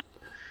not.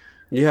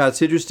 Yeah,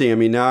 it's interesting. I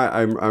mean, now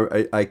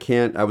I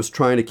can't. I was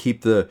trying to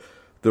keep the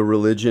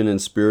religion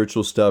and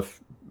spiritual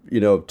stuff,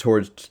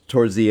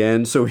 towards the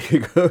end, so we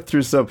could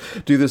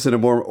do this in a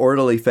more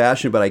orderly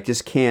fashion. But I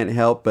just can't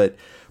help but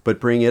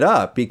bring it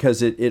up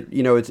because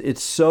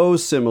it's so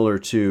similar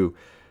to,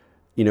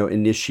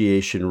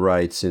 initiation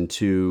rites and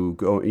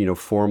to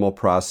formal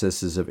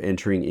processes of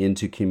entering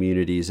into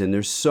communities, and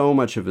there's so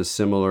much of a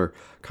similar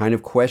kind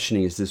of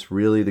questioning: is this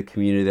really the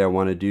community that I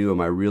want to do? Am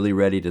I really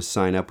ready to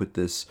sign up with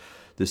this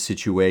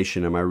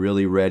situation? Am I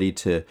really ready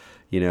to,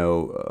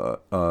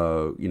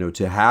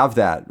 to have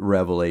that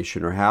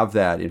revelation or have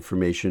that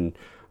information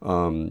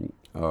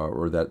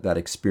or that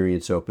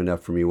experience opened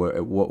up for me?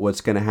 What's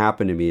going to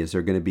happen to me? Is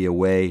there going to be a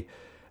way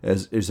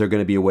is there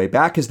going to be a way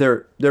back? Because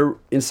there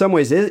in some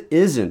ways it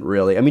isn't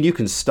really. I mean, you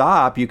can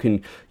stop, you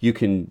can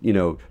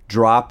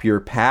drop your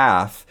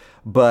path.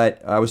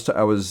 But I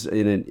was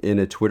in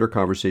a Twitter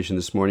conversation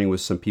this morning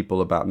with some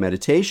people about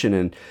meditation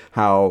and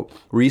how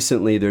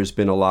recently there's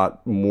been a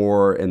lot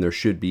more, and there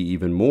should be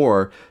even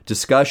more,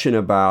 discussion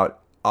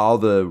about all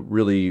the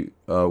really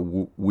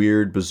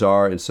weird,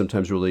 bizarre, and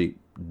sometimes really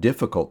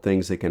difficult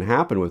things that can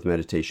happen with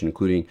meditation,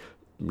 including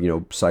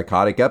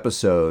psychotic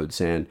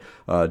episodes and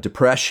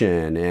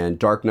depression and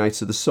dark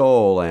nights of the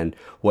soul and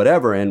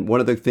whatever. And one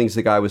of the things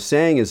the guy was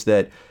saying is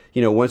that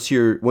once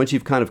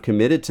you've kind of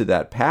committed to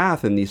that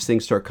path and these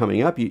things start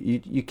coming up,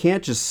 you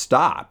can't just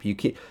stop.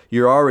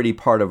 You're already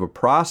part of a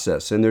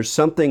process, and there's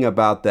something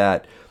about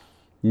that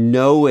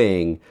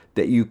knowing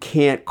that you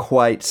can't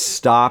quite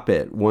stop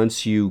it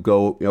once you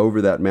go over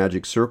that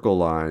magic circle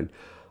line.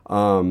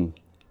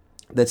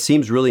 That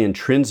seems really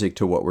intrinsic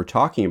to what we're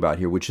talking about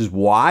here, which is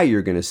why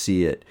you're going to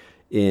see it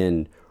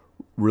in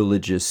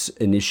religious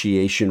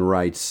initiation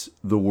rites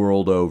the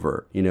world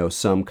over.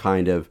 Some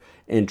kind of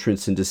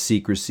entrance into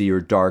secrecy or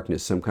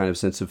darkness, some kind of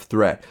sense of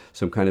threat,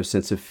 some kind of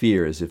sense of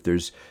fear, as if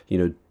there's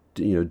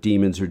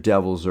demons or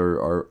devils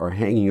are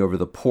hanging over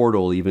the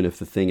portal, even if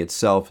the thing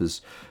itself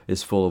is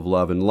full of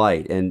love and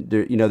light. And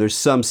there's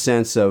some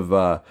sense of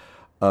a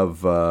kind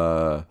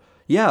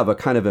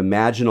of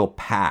imaginal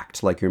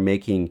pact, like you're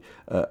making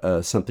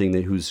something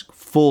whose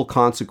full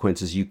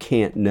consequences you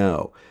can't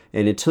know.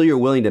 And until you're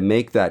willing to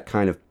make that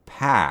kind of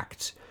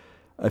pact,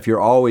 if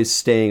you're always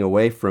staying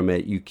away from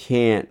it, you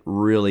can't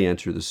really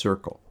enter the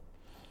circle.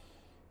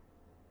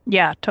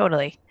 Yeah,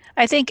 totally.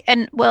 I think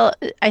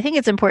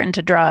it's important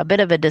to draw a bit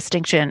of a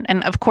distinction.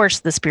 And of course,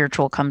 the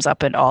spiritual comes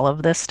up in all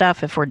of this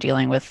stuff. If we're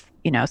dealing with,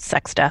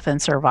 sex, death,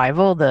 and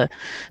survival, the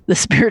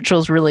spiritual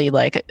is really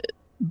like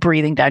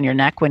breathing down your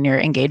neck when you're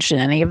engaged in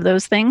any of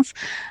those things.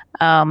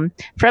 From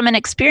an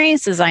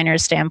experienced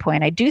designer's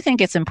standpoint, I do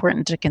think it's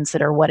important to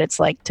consider what it's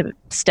like to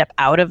step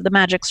out of the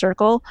magic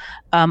circle,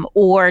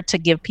 or to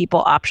give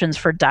people options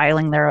for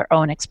dialing their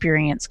own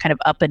experience kind of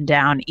up and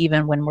down,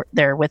 even when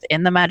they're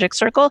within the magic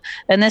circle.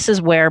 And this is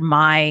where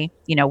my,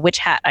 which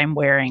hat I'm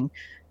wearing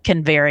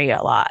can vary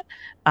a lot.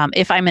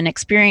 If I'm an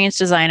experienced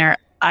designer,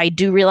 I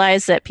do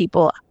realize that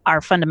people are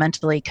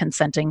fundamentally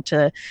consenting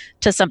to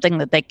something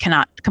that they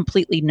cannot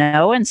completely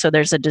know. And so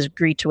there's a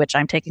degree to which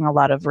I'm taking a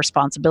lot of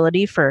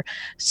responsibility for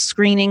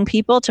screening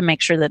people to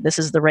make sure that this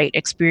is the right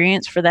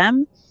experience for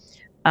them.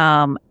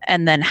 And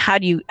then how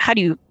do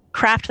you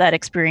craft that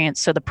experience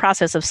so the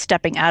process of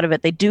stepping out of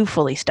it, they do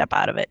fully step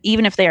out of it,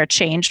 even if they are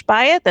changed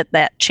by it,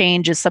 that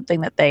change is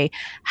something that they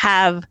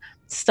have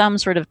some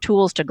sort of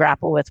tools to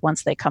grapple with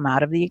once they come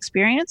out of the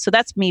experience. So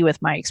that's me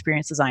with my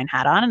experience design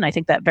hat on. And I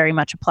think that very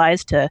much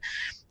applies to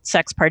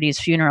sex parties,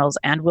 funerals,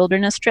 and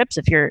wilderness trips.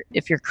 If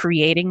you're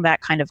creating that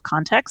kind of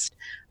context,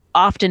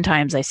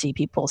 oftentimes I see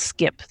people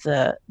skip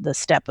the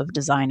step of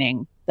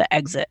designing the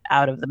exit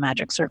out of the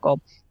magic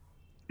circle.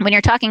 When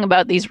you're talking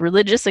about these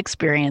religious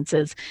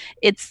experiences,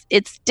 it's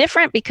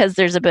different because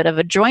there's a bit of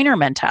a joiner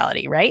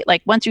mentality, right?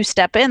 Like once you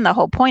step in, the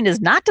whole point is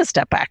not to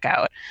step back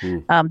out,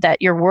 that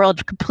your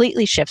world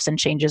completely shifts and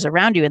changes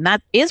around you. And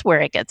that is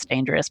where it gets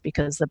dangerous,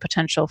 because the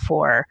potential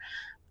for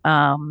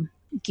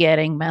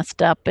getting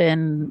messed up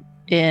in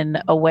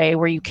a way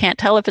where you can't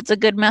tell if it's a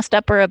good messed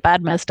up or a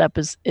bad messed up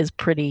is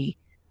pretty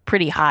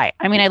high.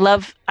 I mean,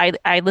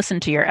 I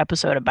listened to your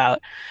episode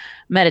about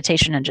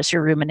meditation and just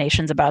your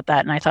ruminations about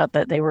that. And I thought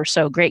that they were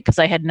so great because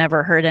I had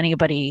never heard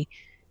anybody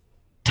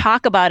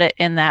talk about it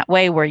in that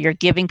way, where you're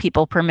giving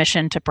people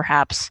permission to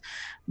perhaps,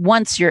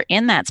 once you're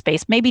in that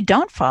space, maybe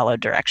don't follow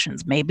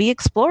directions, maybe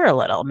explore a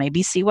little,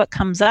 maybe see what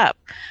comes up.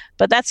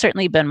 But that's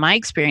certainly been my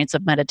experience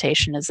of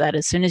meditation, is that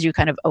as soon as you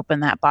kind of open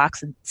that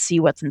box and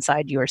see what's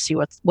inside you, or see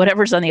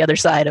whatever's on the other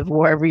side of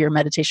wherever your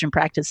meditation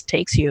practice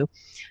takes you,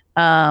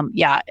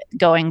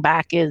 going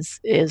back is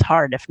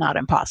hard, if not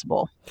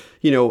impossible.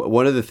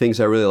 One of the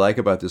things I really like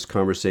about this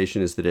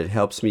conversation is that it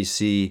helps me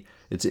see,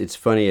 it's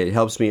funny, it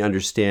helps me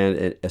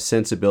understand a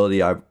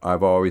sensibility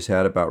I've always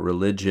had about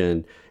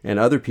religion and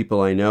other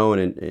people I know.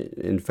 And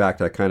in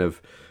fact, I kind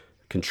of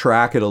can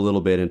track it a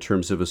little bit in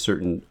terms of a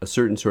certain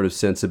sort of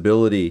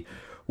sensibility,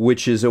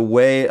 which is a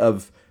way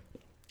of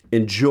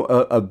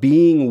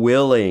being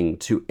willing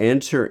to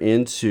enter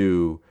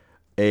into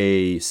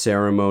a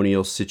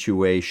ceremonial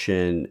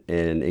situation,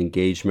 an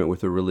engagement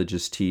with a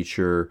religious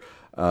teacher,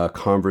 a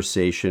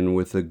conversation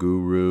with a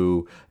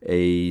guru,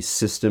 a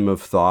system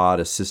of thought,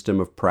 a system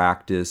of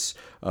practice,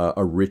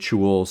 a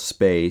ritual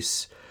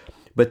space,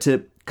 but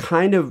to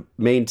kind of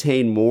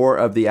maintain more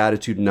of the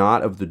attitude,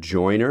 not of the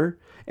joiner.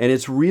 And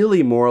it's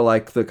really more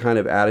like the kind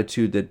of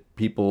attitude that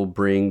people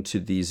bring to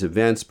these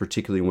events,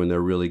 particularly when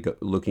they're really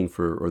looking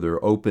for, or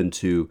they're open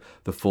to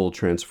the full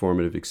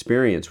transformative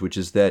experience, which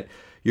is that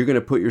you're going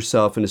to put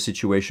yourself in a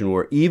situation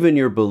where even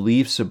your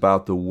beliefs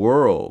about the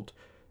world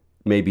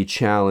may be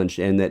challenged,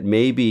 and that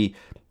maybe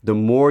the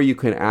more you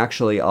can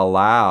actually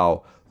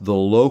allow the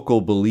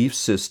local belief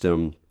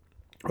system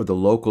or the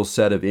local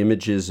set of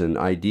images and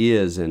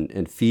ideas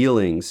and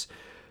feelings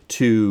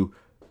to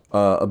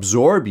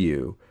absorb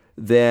you,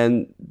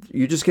 then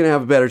you're just going to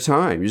have a better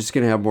time. You're just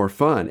going to have more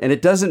fun. And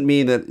it doesn't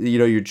mean that,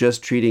 you're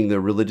just treating the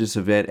religious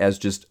event as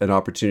just an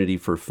opportunity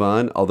for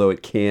fun, although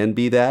it can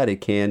be that.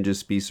 It can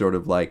just be sort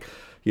of like,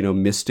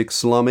 mystic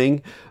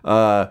slumming.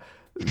 There's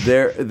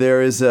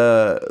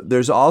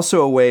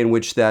also a way in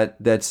which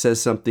that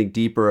says something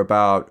deeper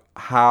about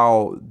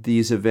how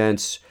these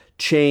events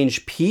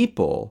change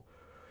people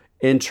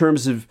in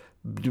terms of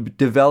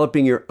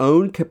developing your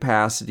own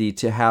capacity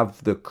to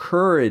have the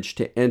courage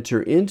to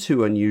enter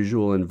into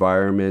unusual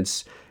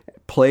environments,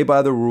 play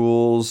by the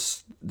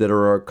rules that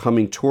are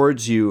coming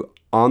towards you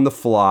on the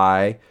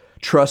fly,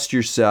 trust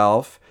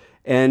yourself,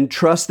 and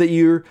trust that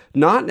you're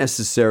not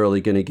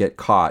necessarily going to get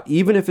caught,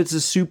 even if it's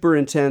a super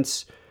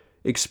intense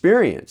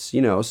experience.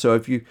 So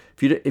if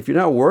you're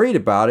not worried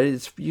about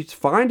it, it's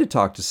fine to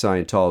talk to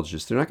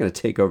Scientologists. They're not going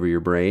to take over your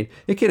brain.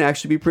 It can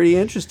actually be pretty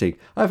interesting.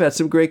 I've had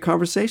some great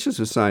conversations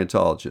with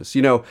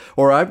Scientologists,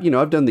 or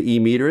I've done the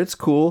e-meter. It's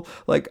cool.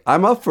 Like,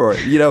 I'm up for it,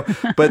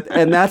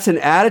 and that's an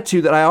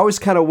attitude that I always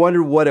kind of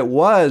wondered what it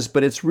was,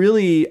 but it's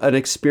really an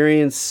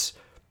experience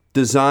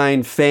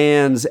design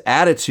fan's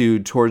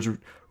attitude towards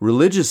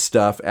religious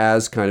stuff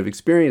as kind of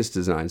experience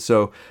design.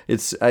 So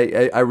it's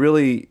a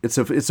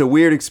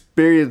weird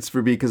experience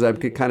for me because I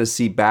can kind of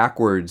see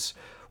backwards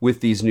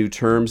with these new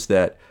terms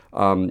that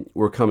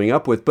we're coming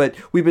up with. But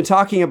we've been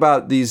talking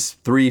about these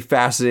three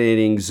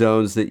fascinating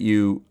zones that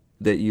you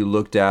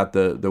looked at: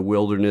 the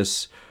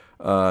wilderness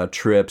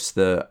trips,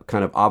 the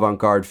kind of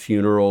avant-garde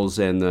funerals,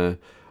 and the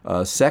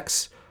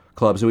sex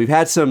clubs. And we've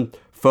had some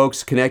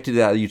folks connected to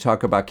that. You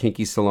talk about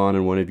Kinky Salon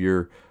in one of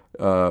your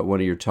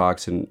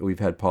talks, and we've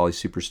had Polly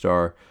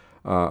Superstar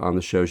on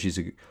the show. She's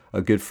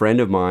a good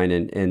friend of mine,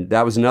 and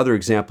that was another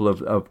example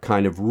of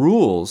kind of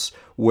rules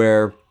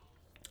where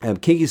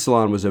Kinky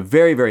Salon was a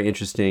very, very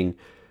interesting.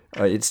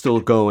 It's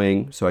still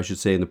going, so I should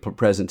say in the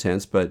present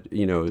tense, but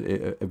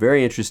a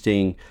very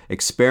interesting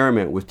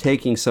experiment with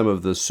taking some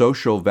of the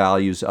social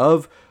values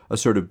of a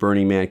sort of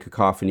Burning Man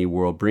cacophony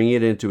world, bringing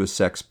it into a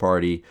sex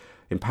party,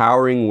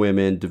 empowering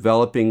women,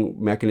 developing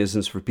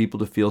mechanisms for people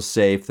to feel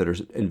safe that are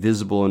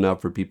invisible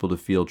enough for people to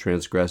feel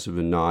transgressive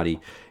and naughty,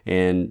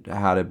 and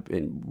how to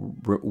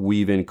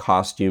weave in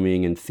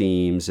costuming and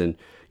themes, and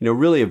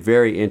really a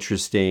very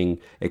interesting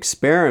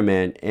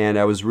experiment. And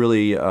I was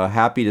really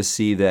happy to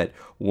see that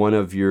one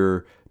of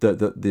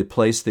the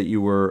place that you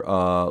were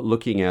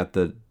looking at,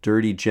 the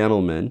Dirty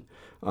Gentleman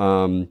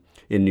in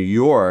New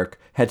York,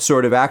 had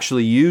sort of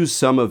actually used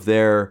some of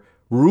their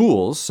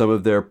rules, some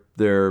of their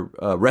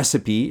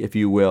recipe, if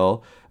you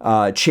will,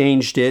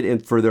 changed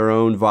it for their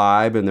own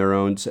vibe and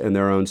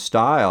their own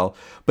style.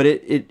 But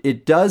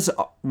it does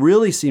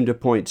really seem to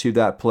point to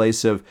that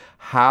place of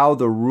how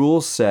the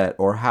rule set,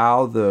 or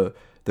how the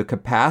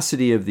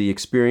capacity of the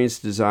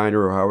experienced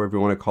designer, or however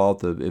you want to call it,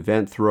 the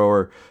event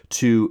thrower,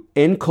 to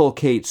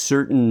inculcate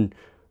certain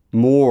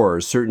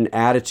mores, certain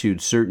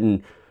attitudes,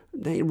 certain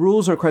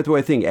rules aren't quite the way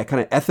I think,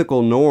 kind of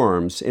ethical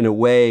norms, in a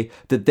way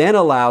that then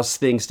allows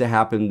things to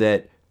happen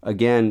that,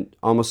 again,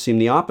 almost seem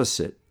the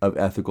opposite of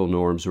ethical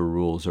norms or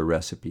rules or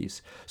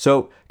recipes.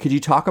 So could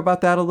you talk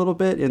about that a little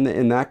bit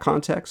in that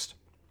context?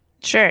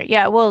 Sure.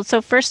 Yeah. Well,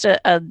 so first,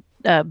 a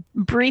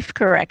brief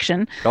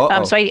correction.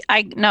 So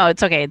I no,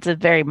 it's okay. It's a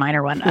very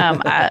minor one.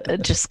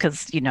 Just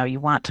because you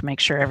want to make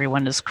sure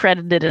everyone is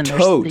credited, and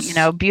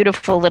there's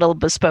beautiful little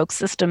bespoke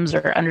systems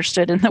are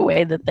understood in the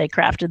way that they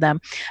crafted them.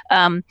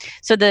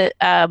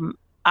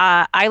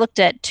 I looked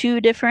at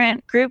two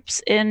different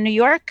groups in New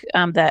York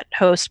that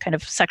host kind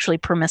of sexually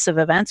permissive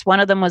events. One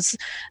of them was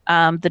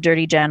the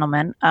Dirty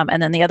Gentleman,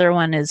 and then the other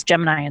one is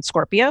Gemini and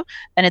Scorpio.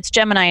 And it's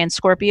Gemini and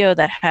Scorpio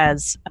that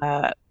has,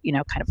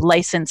 kind of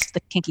licensed the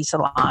Kinky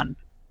Salon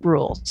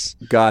rules.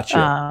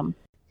 Gotcha.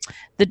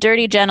 The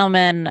Dirty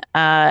Gentleman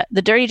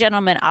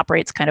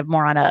operates kind of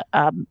more on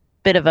a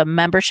bit of a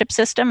membership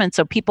system, and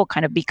so people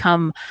kind of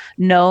become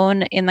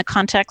known in the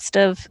context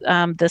of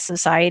the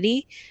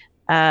society.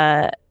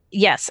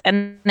 Yes,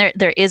 and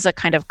there is a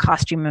kind of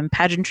costume and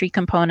pageantry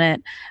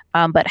component,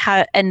 but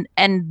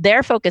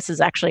their focus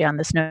is actually on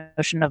this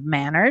notion of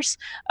manners,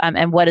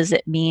 and what does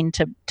it mean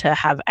to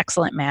have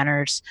excellent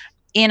manners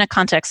in a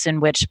context in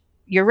which,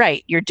 you're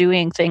right, you're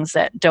doing things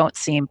that don't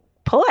seem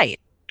polite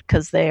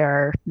because they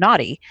are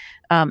naughty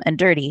and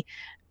dirty.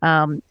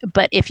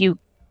 But if you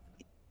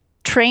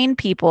train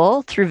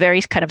people through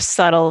very kind of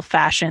subtle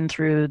fashion,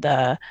 through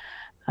the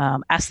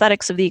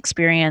aesthetics of the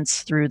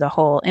experience, through the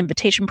whole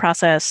invitation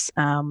process,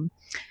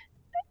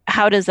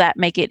 how does that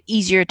make it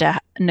easier to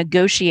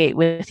negotiate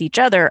with each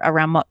other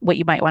around what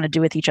you might want to do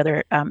with each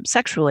other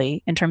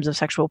sexually, in terms of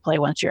sexual play,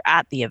 once you're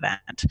at the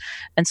event?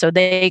 And so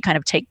they kind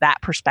of take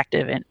that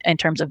perspective in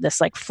terms of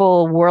this like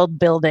full world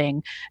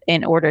building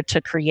in order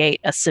to create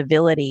a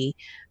civility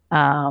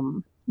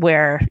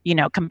where,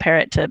 compare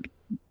it to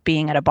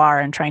being at a bar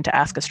and trying to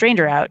ask a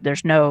stranger out.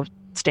 There's no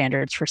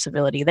standards for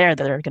civility there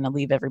that are going to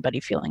leave everybody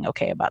feeling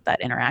okay about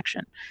that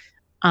interaction.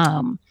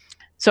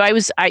 So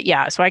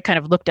I kind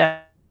of looked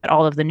at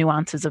all of the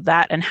nuances of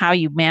that and how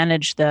you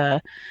manage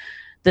the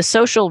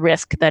social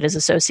risk that is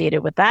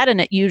associated with that. And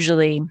it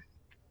usually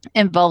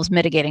involves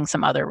mitigating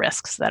some other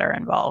risks that are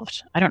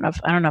involved. I don't know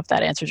if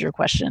that answers your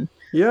question.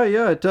 Yeah,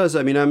 yeah, it does.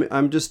 I mean,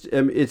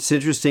 it's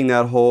interesting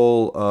that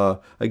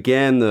whole,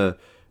 again,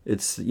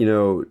 it's,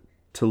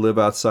 to live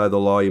outside the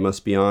law, you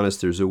must be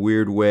honest. There's a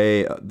weird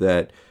way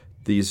that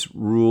these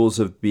rules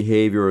of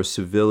behavior or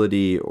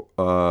civility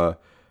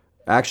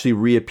actually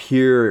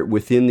reappear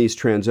within these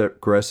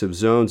transgressive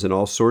zones in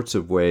all sorts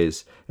of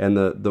ways. And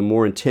the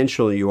more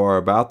intentional you are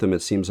about them,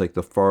 it seems like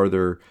the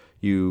farther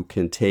you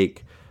can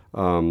take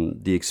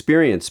the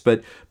experience.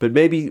 But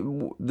maybe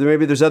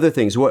there's other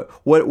things.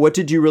 What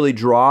did you really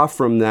draw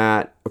from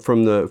that,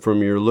 from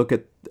your look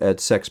at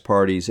sex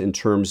parties, in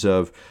terms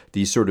of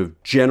these sort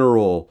of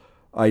general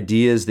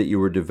ideas that you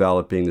were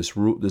developing,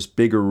 this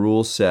bigger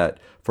rule set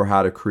for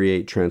how to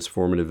create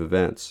transformative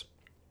events?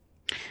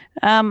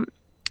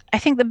 I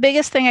think the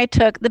biggest thing I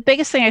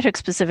took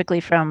specifically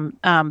from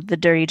the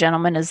Dirty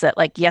Gentleman is that,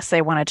 like, yes,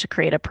 they wanted to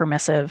create a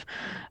permissive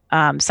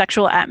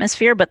sexual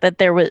atmosphere, but that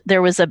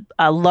there was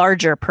a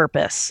larger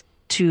purpose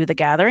to the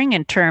gathering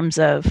in terms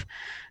of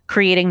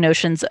creating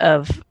notions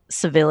of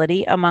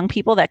civility among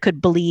people that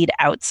could bleed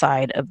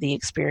outside of the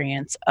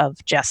experience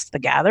of just the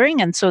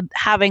gathering. And so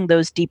having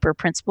those deeper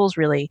principles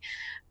really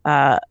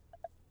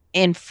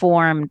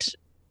informed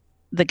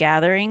the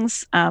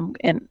gatherings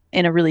in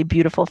a really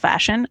beautiful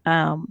fashion.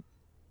 I'm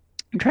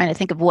trying to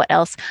think of what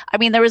else. I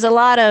mean, there was a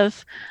lot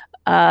of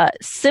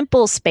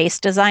simple space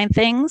design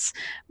things,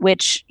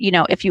 which,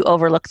 if you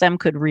overlook them,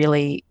 could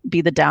really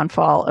be the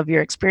downfall of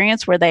your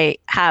experience, where they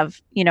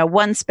have,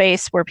 one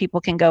space where people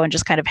can go and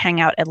just kind of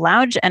hang out and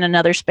lounge, and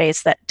another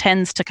space that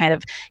tends to kind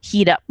of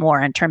heat up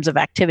more in terms of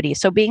activity.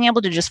 So being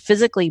able to just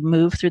physically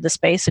move through the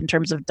space in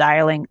terms of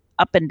dialing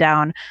up and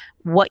down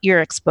what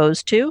you're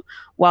exposed to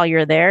while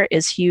you're there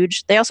is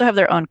huge. They also have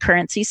their own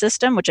currency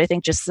system, which I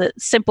think just the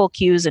simple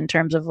cues in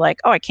terms of, like,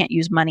 oh, I can't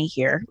use money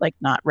here, like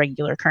not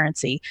regular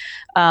currency,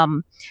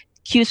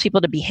 cues people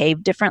to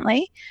behave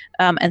differently.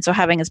 And so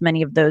having as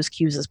many of those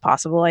cues as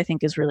possible, I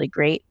think, is really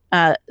great.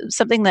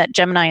 Something that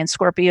Gemini and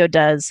Scorpio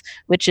does,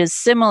 which is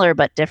similar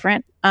but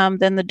different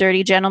than the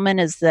Dirty Gentleman,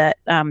 is that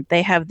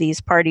they have these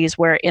parties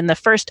where in the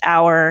first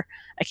hour,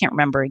 I can't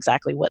remember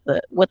exactly what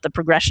the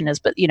progression is,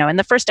 but in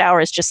the first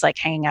hour is just like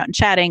hanging out and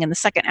chatting. In the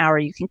second hour,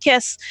 you can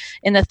kiss.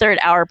 In the third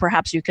hour,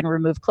 perhaps you can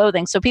remove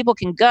clothing, so people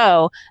can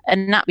go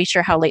and not be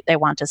sure how late they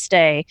want to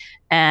stay.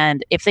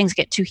 And if things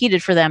get too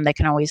heated for them, they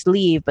can always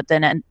leave. But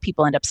then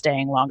people end up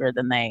staying longer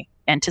than they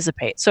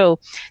anticipate. So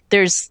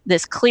there's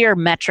this clear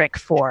metric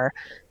for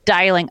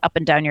dialing up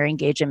and down your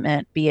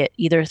engagement, be it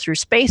either through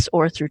space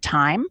or through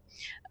time.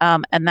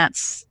 And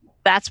that's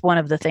one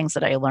of the things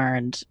that I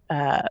learned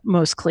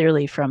most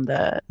clearly from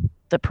the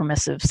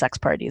permissive sex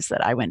parties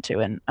that I went to,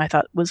 and I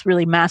thought was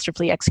really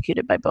masterfully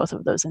executed by both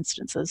of those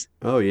instances.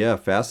 Oh yeah,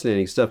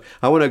 fascinating stuff.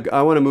 I want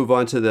to move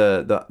on to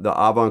the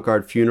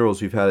avant-garde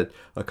funerals. We've had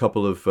a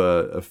couple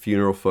of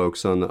funeral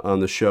folks on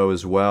the show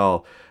as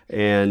well,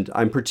 and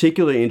I'm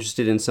particularly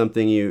interested in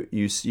something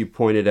you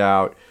pointed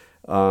out,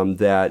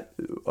 that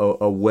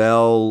a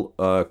well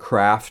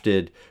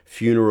crafted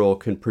funeral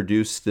can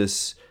produce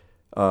this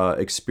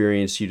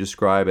experience you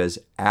describe as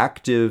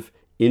active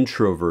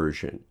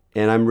introversion.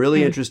 And I'm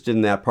really interested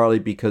in that, partly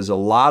because a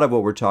lot of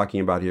what we're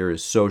talking about here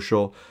is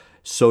social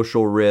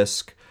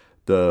risk,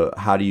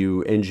 how do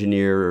you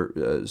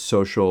engineer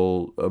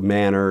social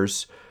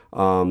manners,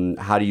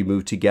 how do you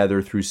move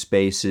together through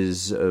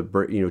spaces,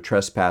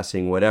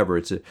 trespassing, whatever.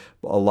 It's a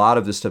lot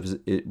of this stuff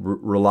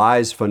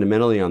relies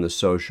fundamentally on the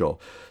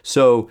social.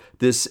 So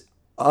this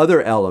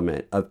other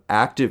element of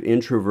active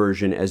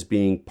introversion as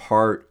being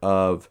part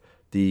of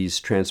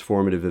these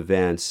transformative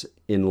events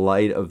in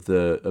light of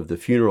the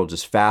funeral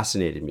just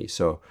fascinated me.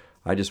 So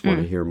I just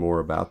want to hear more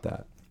about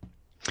that.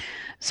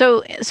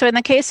 So in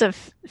the case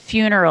of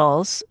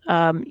funerals,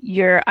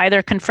 you're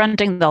either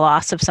confronting the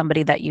loss of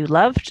somebody that you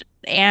loved,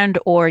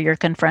 or you're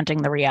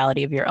confronting the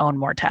reality of your own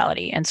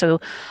mortality. And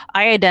so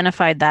I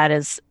identified that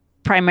as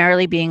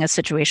primarily being a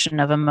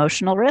situation of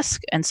emotional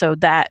risk. And so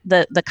that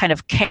the kind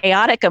of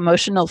chaotic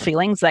emotional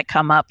feelings that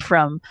come up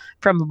from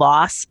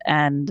loss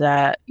and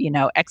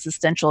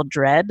existential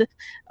dread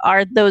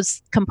are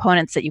those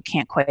components that you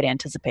can't quite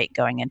anticipate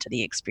going into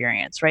the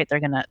experience, right?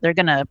 They're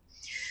gonna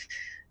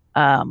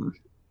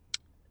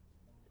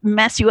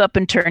mess you up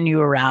and turn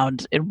you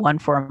around in one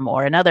form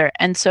or another.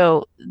 And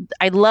so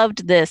I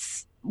loved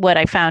this, what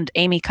I found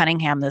Amy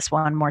Cunningham, this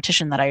one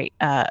mortician that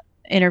I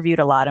interviewed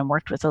a lot and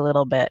worked with a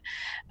little bit,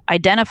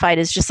 identified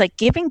as just like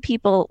giving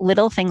people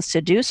little things to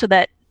do so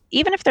that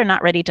even if they're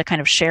not ready to kind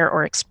of share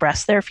or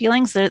express their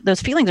feelings,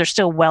 those feelings are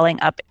still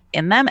welling up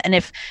in them. And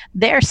if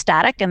they're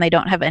static and they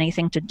don't have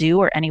anything to do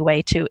or any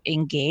way to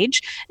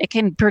engage, it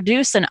can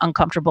produce an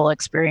uncomfortable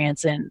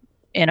experience in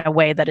a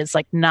way that is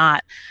like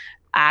not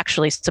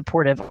actually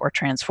supportive or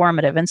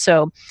transformative. And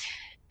so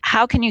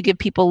how can you give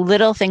people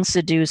little things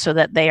to do so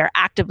that they are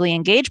actively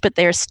engaged, but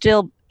they're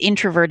still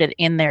introverted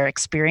in their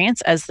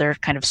experience as they're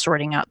kind of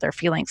sorting out their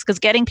feelings. Because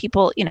getting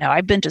people,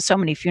 I've been to so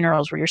many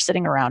funerals where you're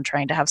sitting around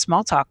trying to have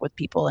small talk with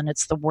people, and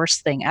it's the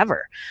worst thing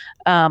ever.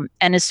 And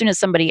as soon as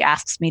somebody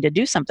asks me to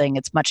do something,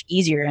 it's much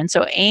easier. And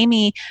so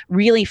Amy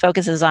really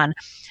focuses on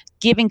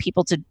giving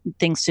people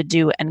things to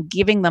do and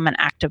giving them an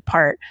active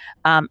part,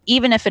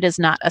 even if it is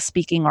not a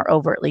speaking or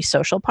overtly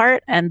social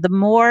part. And the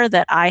more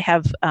that I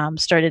have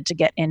started to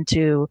get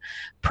into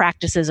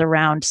practices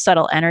around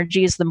subtle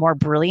energies, the more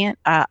brilliant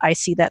I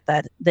see that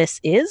this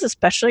is,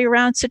 especially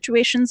around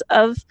situations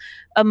of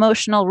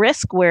emotional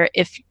risk, where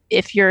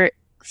if you're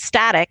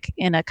static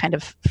in a kind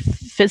of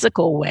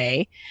physical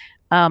way,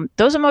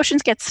 those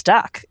emotions get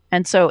stuck.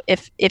 And so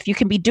if you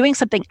can be doing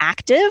something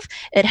active,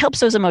 it helps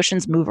those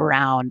emotions move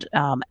around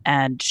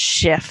and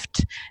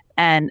shift,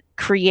 and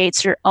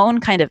creates your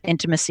own kind of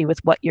intimacy with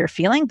what you're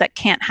feeling that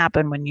can't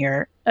happen when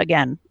you're,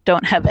 again,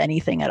 don't have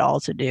anything at all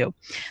to do.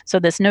 So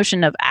this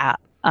notion of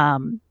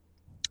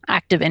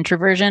active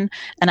introversion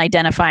and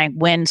identifying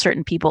when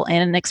certain people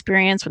in an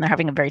experience, when they're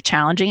having a very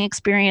challenging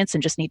experience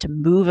and just need to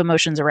move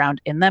emotions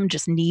around in them,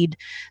 just need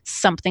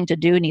something to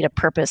do, need a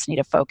purpose, need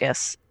a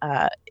focus,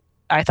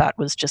 I thought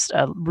was just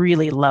a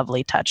really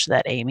lovely touch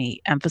that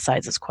Amy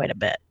emphasizes quite a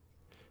bit.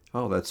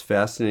 Oh, that's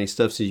fascinating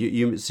stuff. So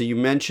you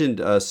mentioned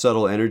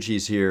subtle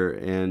energies here,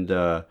 and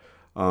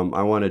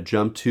I want to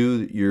jump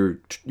to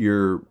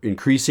your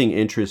increasing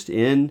interest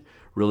in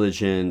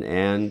religion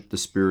and the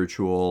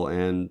spiritual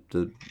and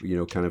the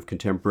kind of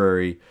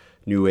contemporary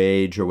New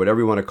Age, or whatever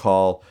you want to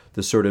call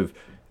the sort of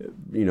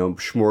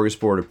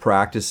smorgasbord of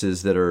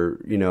practices that are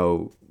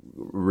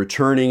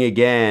returning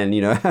again,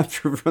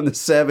 after from the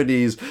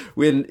 70s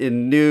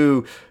in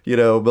new,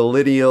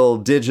 millennial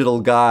digital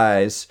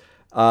guise.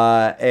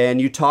 And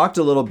you talked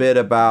a little bit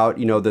about,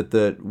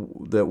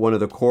 that one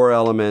of the core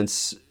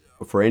elements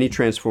for any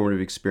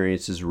transformative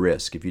experience is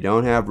risk. If you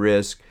don't have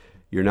risk,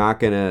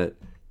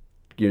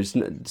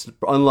 it's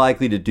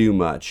unlikely to do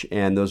much.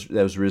 And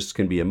those risks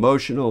can be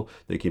emotional,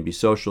 they can be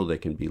social, they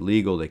can be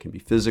legal, they can be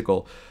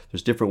physical.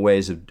 There's different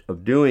ways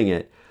of doing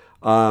it.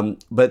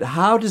 But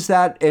how does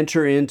that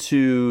enter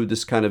into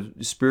this kind of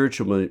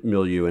spiritual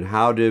milieu, and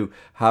how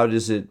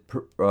does it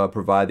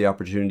provide the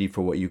opportunity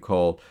for what you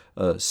call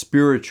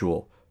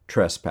spiritual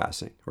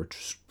trespassing or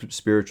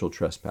spiritual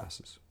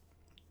trespasses?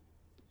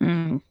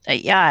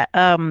 Yeah.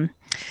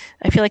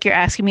 I feel like you're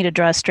asking me to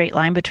draw a straight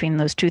line between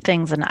those two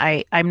things, and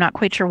I'm not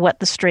quite sure what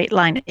the straight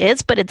line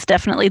is, but it's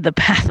definitely the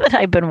path that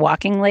I've been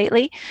walking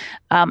lately.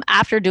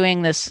 After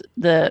doing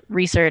the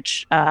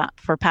research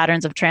for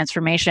patterns of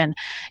transformation,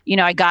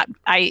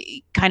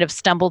 I kind of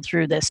stumbled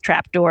through this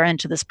trapdoor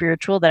into the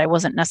spiritual that I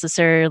wasn't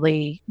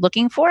necessarily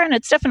looking for, and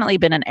it's definitely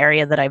been an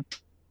area that I've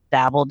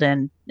dabbled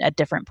in at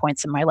different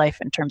points in my life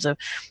in terms of,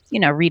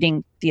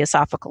 reading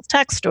theosophical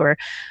text or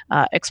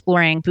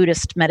exploring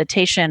Buddhist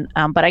meditation.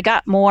 But I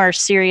got more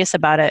serious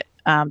about it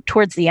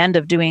towards the end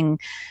of doing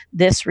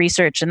this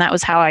research. And that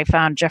was how I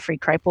found Jeffrey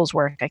Kripal's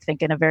work, I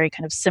think, in a very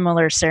kind of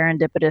similar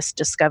serendipitous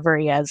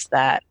discovery as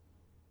that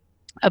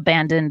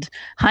abandoned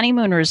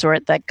honeymoon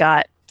resort that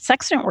got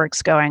Sextant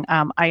Works going.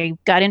 I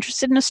got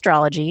interested in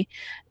astrology,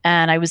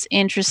 and I was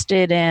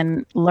interested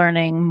in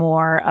learning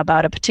more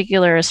about a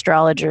particular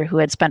astrologer who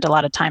had spent a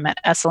lot of time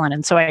at Esalen.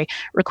 And so I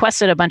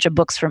requested a bunch of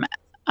books from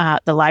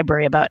the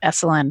library about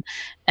Esalen,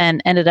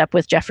 and ended up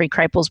with Jeffrey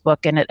Kripal's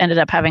book. And it ended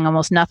up having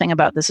almost nothing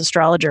about this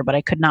astrologer, but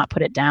I could not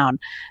put it down.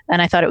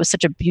 And I thought it was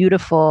such a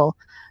beautiful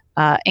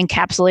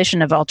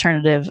encapsulation of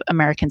alternative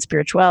American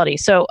spirituality.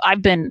 So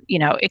I've been,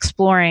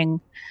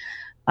 exploring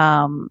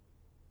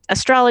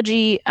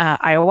astrology,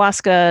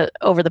 ayahuasca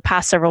over the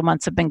past several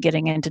months. Have been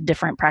getting into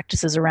different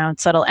practices around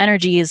subtle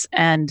energies,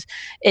 and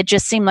it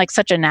just seemed like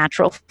such a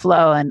natural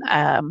flow.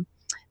 And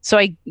so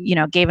I,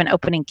 gave an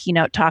opening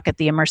keynote talk at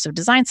the Immersive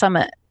Design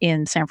Summit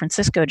in San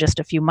Francisco just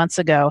a few months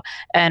ago,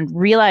 and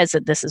realized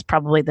that this is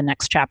probably the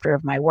next chapter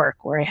of my work,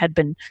 where I had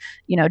been,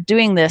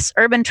 doing this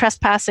urban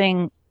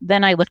trespassing.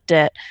 Then I looked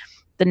at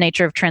the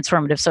nature of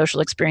transformative social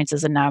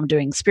experiences, and now I'm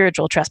doing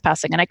spiritual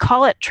trespassing. And I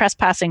call it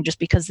trespassing just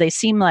because they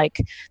seem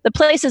like the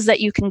places that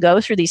you can go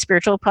through these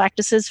spiritual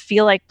practices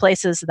feel like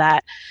places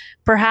that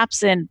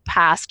perhaps in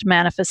past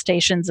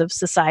manifestations of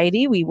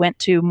society we went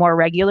to more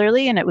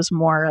regularly, and it was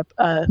more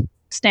a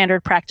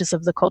standard practice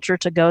of the culture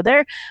to go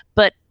there.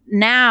 But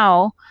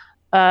now,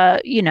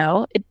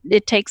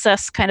 it takes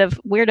us kind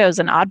of weirdos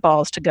and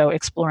oddballs to go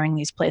exploring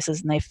these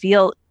places, and they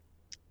feel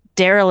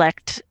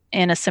derelict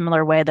in a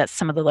similar way that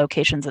some of the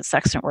locations that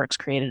Sextant Works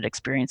created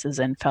experiences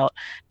in felt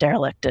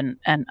derelict and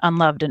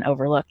unloved and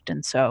overlooked.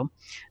 And so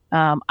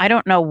I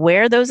don't know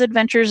where those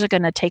adventures are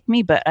going to take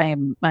me, but I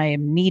am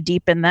knee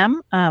deep in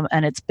them,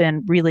 and it's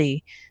been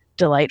really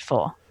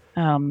delightful.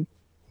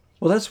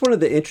 Well, that's one of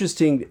the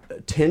interesting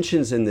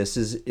tensions in this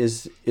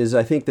is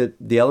I think that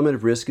the element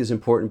of risk is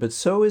important, but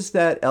so is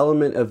that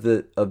element of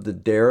the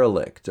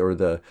derelict, or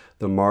the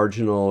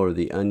marginal, or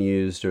the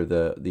unused, or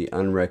the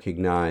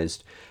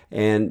unrecognized.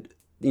 And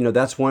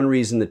that's one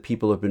reason that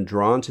people have been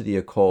drawn to the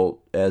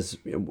occult, as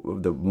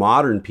the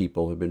modern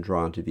people have been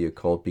drawn to the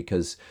occult,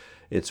 because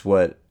it's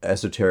what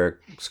esoteric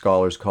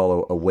scholars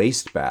call a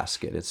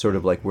wastebasket. It's sort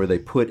of like where they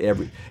put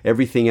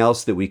everything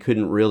else that we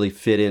couldn't really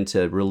fit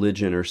into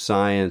religion or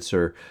science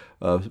or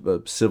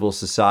civil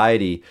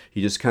society.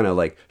 You just kind of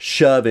like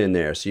shove in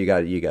there. So you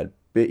got you got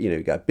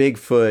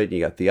Bigfoot,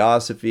 you got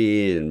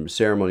Theosophy and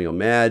ceremonial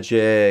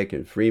magic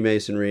and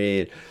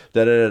Freemasonry and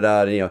da da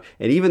da da.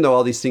 And even though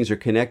all these things are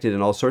connected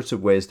in all sorts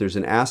of ways, there's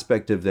an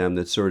aspect of them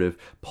that's sort of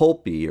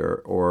pulpy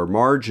or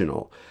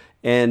marginal.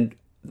 And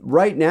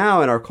right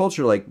now in our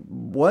culture, like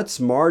what's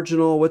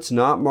marginal, what's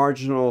not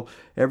marginal,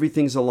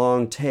 everything's a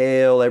long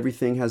tail,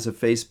 everything has a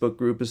Facebook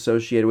group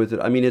associated with it.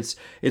 I mean,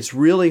 it's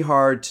really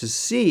hard to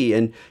see.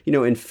 And,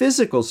 in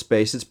physical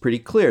space, it's pretty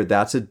clear.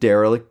 That's a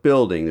derelict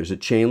building. There's a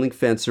chain link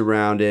fence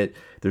around it.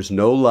 There's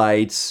no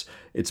lights.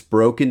 It's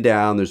broken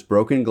down. There's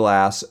broken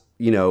glass.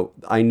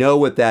 I know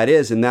what that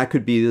is. And that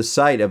could be the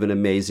site of an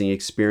amazing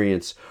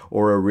experience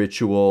or a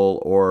ritual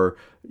or,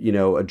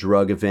 a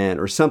drug event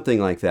or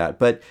something like that.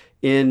 But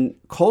in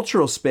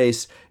cultural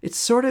space,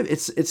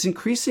 it's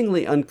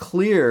increasingly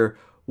unclear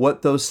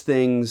what those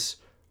things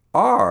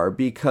are,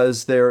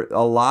 because a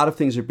lot of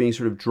things are being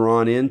sort of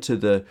drawn into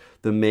the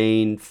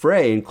main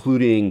fray,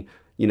 including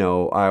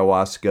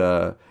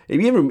ayahuasca,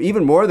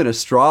 even more than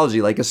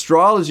astrology. Like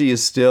astrology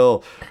is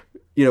still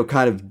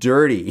kind of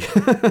dirty.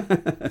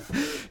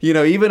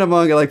 Even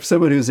among like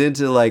someone who's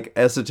into like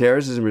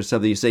esotericism or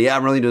something, you say, yeah,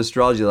 I'm really into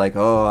astrology. Like,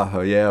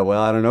 oh yeah,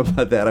 well, I don't know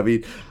about that. I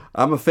mean,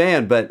 I'm a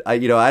fan, but I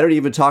don't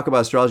even talk about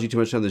astrology too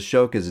much on the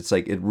show because it's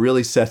like it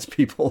really sets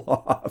people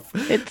off.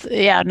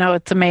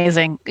 It's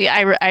amazing.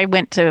 I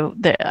went to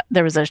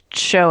there was a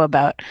show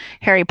about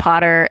Harry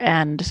Potter,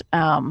 and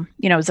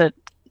it was a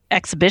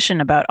exhibition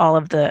about all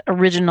of the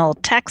original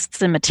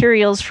texts and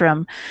materials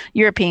from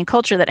European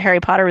culture that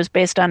Harry Potter was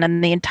based on,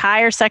 and the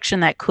entire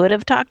section that could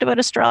have talked about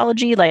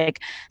astrology like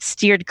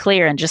steered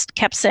clear and just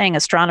kept saying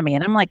astronomy.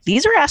 And I'm like,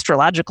 these are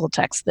astrological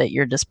texts that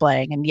you're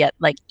displaying, and yet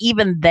like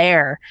even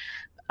there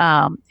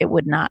it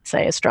would not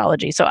say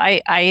astrology. So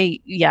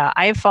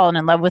I've fallen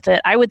in love with it.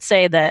 I would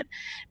say that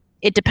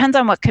it depends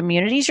on what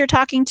communities you're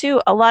talking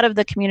to. A lot of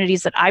the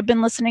communities that I've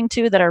been listening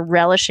to that are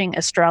relishing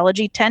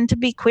astrology tend to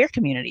be queer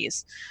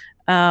communities.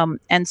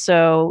 And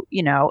so,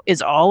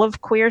 is all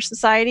of queer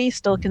society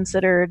still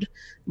considered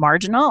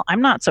marginal?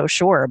 I'm not so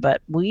sure,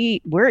 but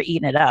we're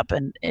eating it up,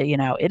 and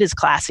it is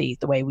classy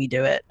the way we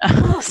do it.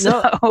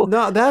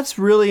 No, that's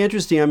really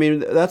interesting. I mean,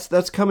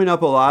 that's coming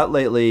up a lot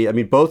lately. I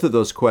mean, both of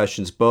those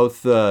questions,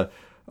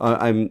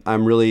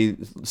 I'm really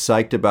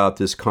psyched about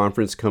this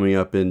conference coming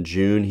up in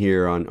June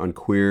here on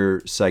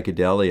queer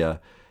psychedelia,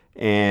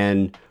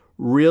 and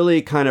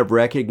really kind of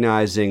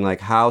recognizing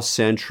like how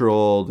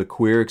central the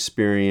queer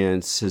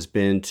experience has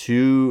been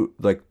to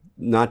like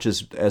not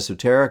just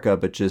esoterica,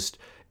 but just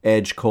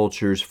edge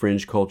cultures,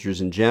 fringe cultures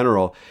in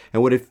general.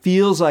 And what it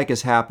feels like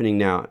is happening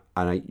now,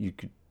 and you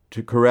could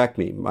to correct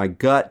me, my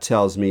gut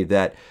tells me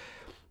that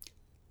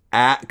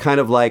at kind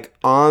of like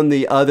on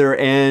the other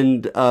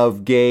end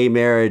of gay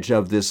marriage,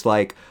 of this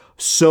like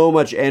so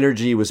much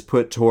energy was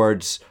put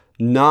towards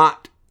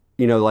not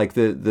like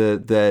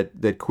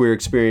that queer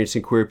experience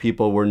and queer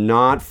people were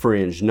not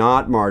fringe,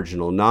 not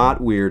marginal,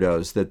 not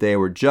weirdos, that they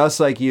were just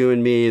like you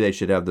and me. They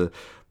should have the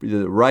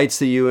rights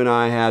that you and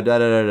I have,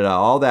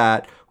 all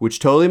that, which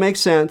totally makes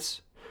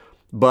sense.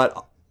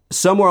 But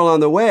somewhere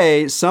along the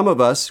way, some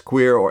of us,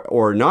 queer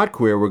or not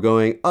queer, were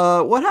going,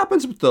 what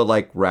happens with the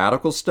like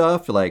radical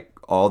stuff, like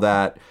all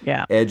that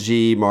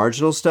edgy,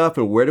 marginal stuff,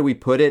 and where do we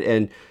put it?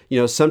 And,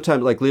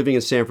 sometimes like living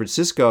in San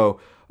Francisco,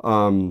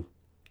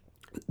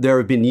 there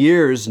have been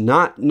years,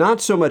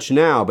 not so much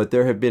now, but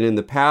there have been in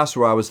the past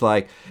where I was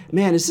like,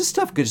 man, is this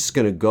stuff just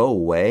going to go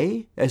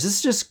away? Is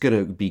this just going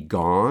to be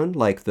gone?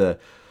 Like the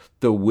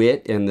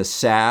wit and the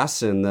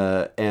sass and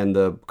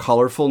the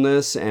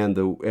colorfulness and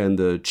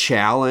the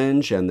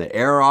challenge and the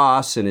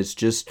eros, and it's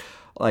just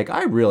like,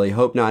 I really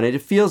hope not. And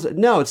it feels,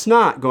 no, it's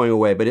not going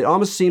away, but it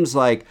almost seems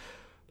like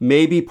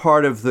maybe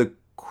part of the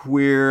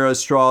queer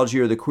astrology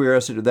or the queer,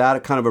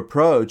 that kind of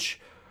approach,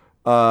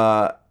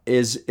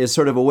 is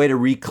sort of a way to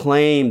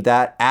reclaim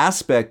that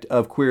aspect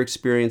of queer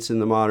experience in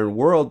the modern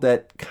world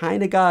that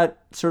kind of got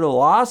sort of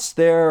lost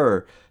there,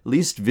 or at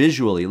least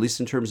visually, at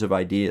least in terms of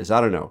ideas. I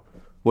don't know.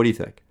 What do you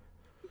think?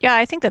 Yeah,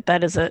 I think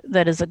that is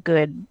a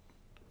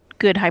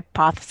good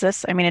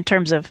hypothesis. I mean, in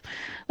terms of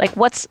like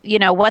what's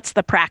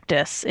the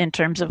practice in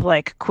terms of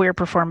like queer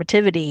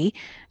performativity,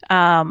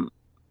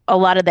 a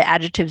lot of the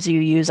adjectives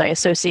you use, I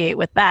associate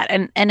with that.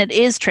 And it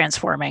is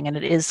transforming, and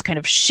it is kind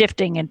of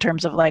shifting in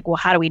terms of like, well,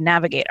 how do we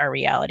navigate our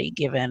reality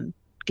given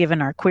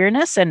our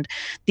queerness? And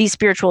these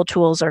spiritual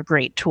tools are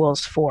great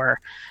tools for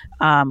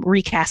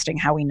recasting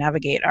how we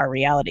navigate our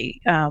reality.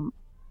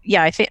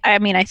 I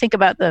think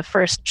about the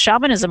first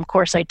shamanism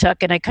course I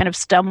took, and I kind of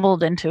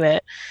stumbled into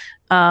it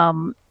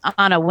on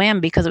a whim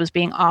because it was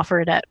being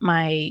offered at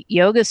my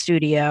yoga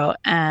studio.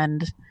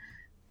 And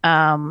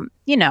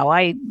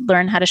I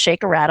learned how to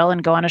shake a rattle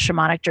and go on a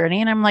shamanic journey.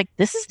 And I'm like,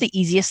 this is the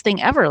easiest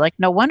thing ever. Like,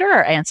 no wonder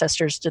our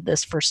ancestors did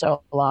this for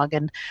so long.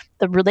 And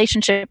the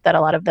relationship that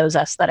a lot of those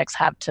aesthetics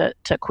have to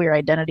queer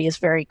identity is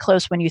very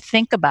close when you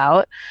think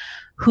about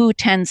who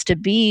tends to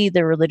be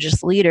the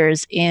religious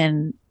leaders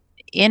in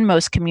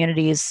most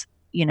communities,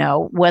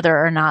 whether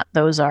or not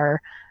those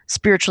are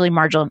spiritually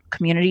marginal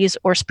communities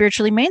or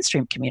spiritually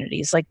mainstream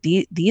communities. Like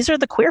these are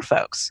the queer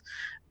folks.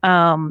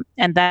 And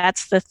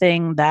that's the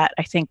thing that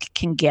I think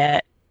can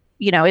get,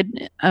 now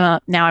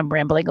I'm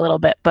rambling a little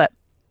bit, but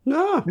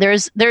No.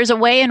 there's a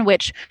way in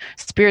which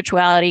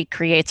spirituality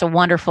creates a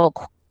wonderful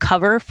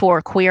cover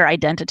for queer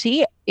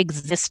identity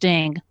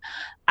existing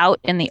out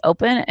in the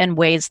open in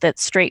ways that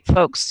straight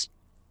folks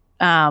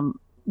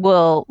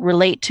will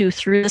relate to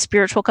through the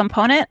spiritual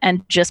component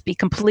and just be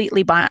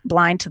completely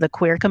blind to the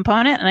queer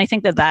component. And I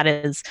think that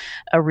is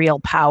a real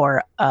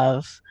power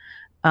of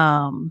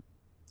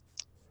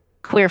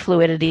queer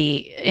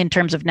fluidity in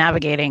terms of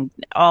navigating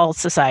all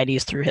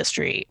societies through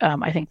history.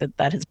 I think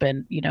that has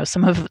been,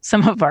 some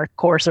of our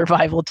core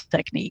survival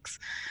techniques.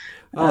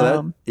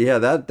 Oh,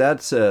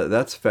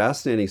 that's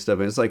fascinating stuff.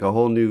 It's like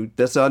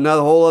that's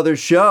another whole other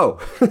show.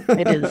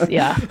 It is,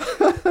 yeah.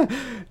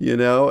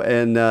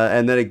 And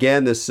then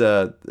again,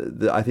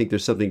 I think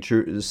there's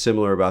something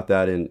similar about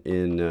that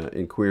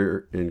in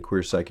queer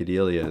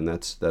psychedelia, and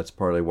that's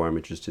partly why I'm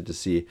interested to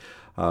see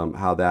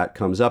how that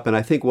comes up. And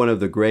I think one of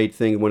the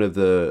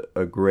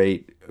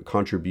great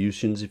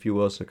contributions, if you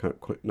will, so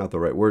not the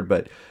right word,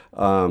 but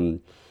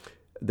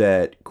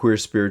that queer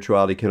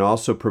spirituality can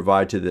also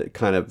provide to the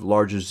kind of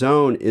larger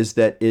zone is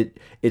that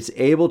it's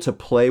able to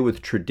play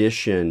with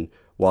tradition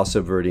while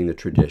subverting the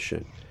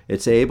tradition.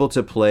 It's able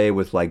to play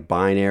with like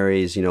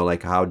binaries,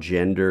 like how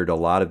gendered a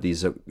lot of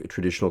these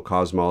traditional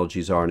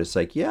cosmologies are. And it's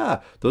like,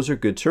 yeah, those are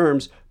good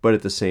terms, but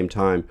at the same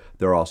time,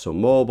 they're also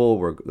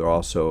mobile. They're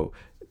also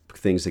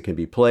things that can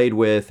be played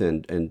with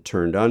and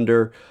turned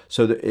under.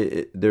 So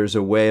there's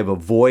a way of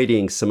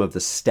avoiding some of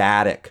the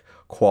static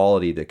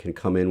quality that can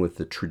come in with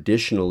the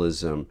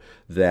traditionalism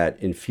that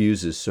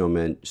infuses so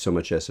much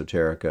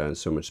esoterica and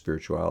so much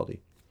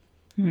spirituality.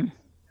 Yeah,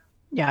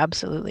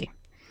 absolutely.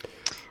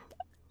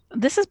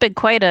 This has been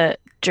quite a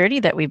journey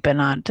that we've been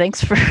on.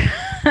 Thanks for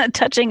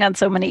touching on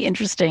so many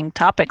interesting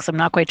topics. I'm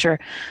not quite sure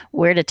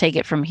where to take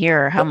it from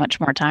here or how much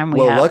more time we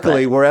have. Well,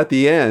 luckily, we're at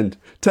the end.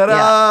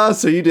 Ta-da! Yeah.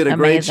 So you did a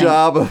great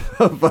job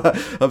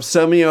of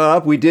summing it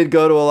up. We did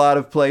go to a lot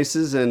of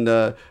places, and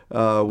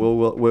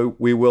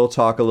we will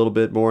talk a little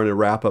bit more in a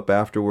wrap-up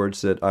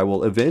afterwards that I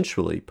will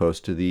eventually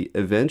post to the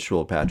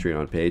eventual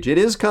Patreon page. It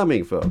is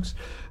coming, folks.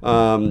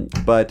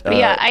 But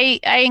yeah,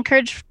 I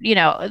encourage,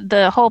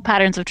 the whole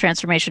Patterns of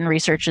Transformation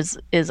research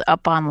is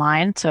up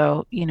online.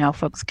 So,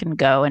 folks can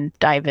go and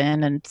dive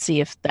in and see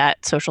if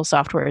that social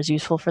software is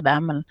useful for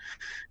them. And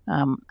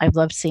I've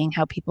loved seeing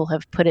how people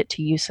have put it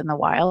to use in the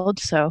wild.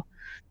 So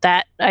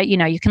that,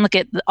 you can look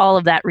at all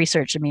of that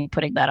research and me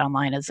putting that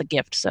online as a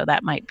gift. So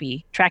that might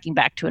be tracking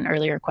back to an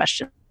earlier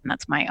question. And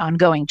that's my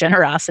ongoing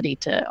generosity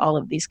to all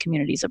of these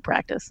communities of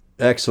practice.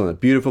 Excellent.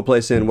 Beautiful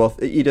place in. Well,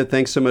 Ida,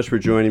 thanks so much for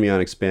joining me on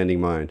Expanding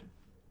Mind.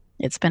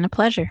 It's been a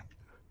pleasure.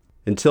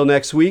 Until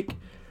next week,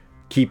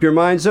 keep your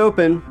minds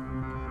open.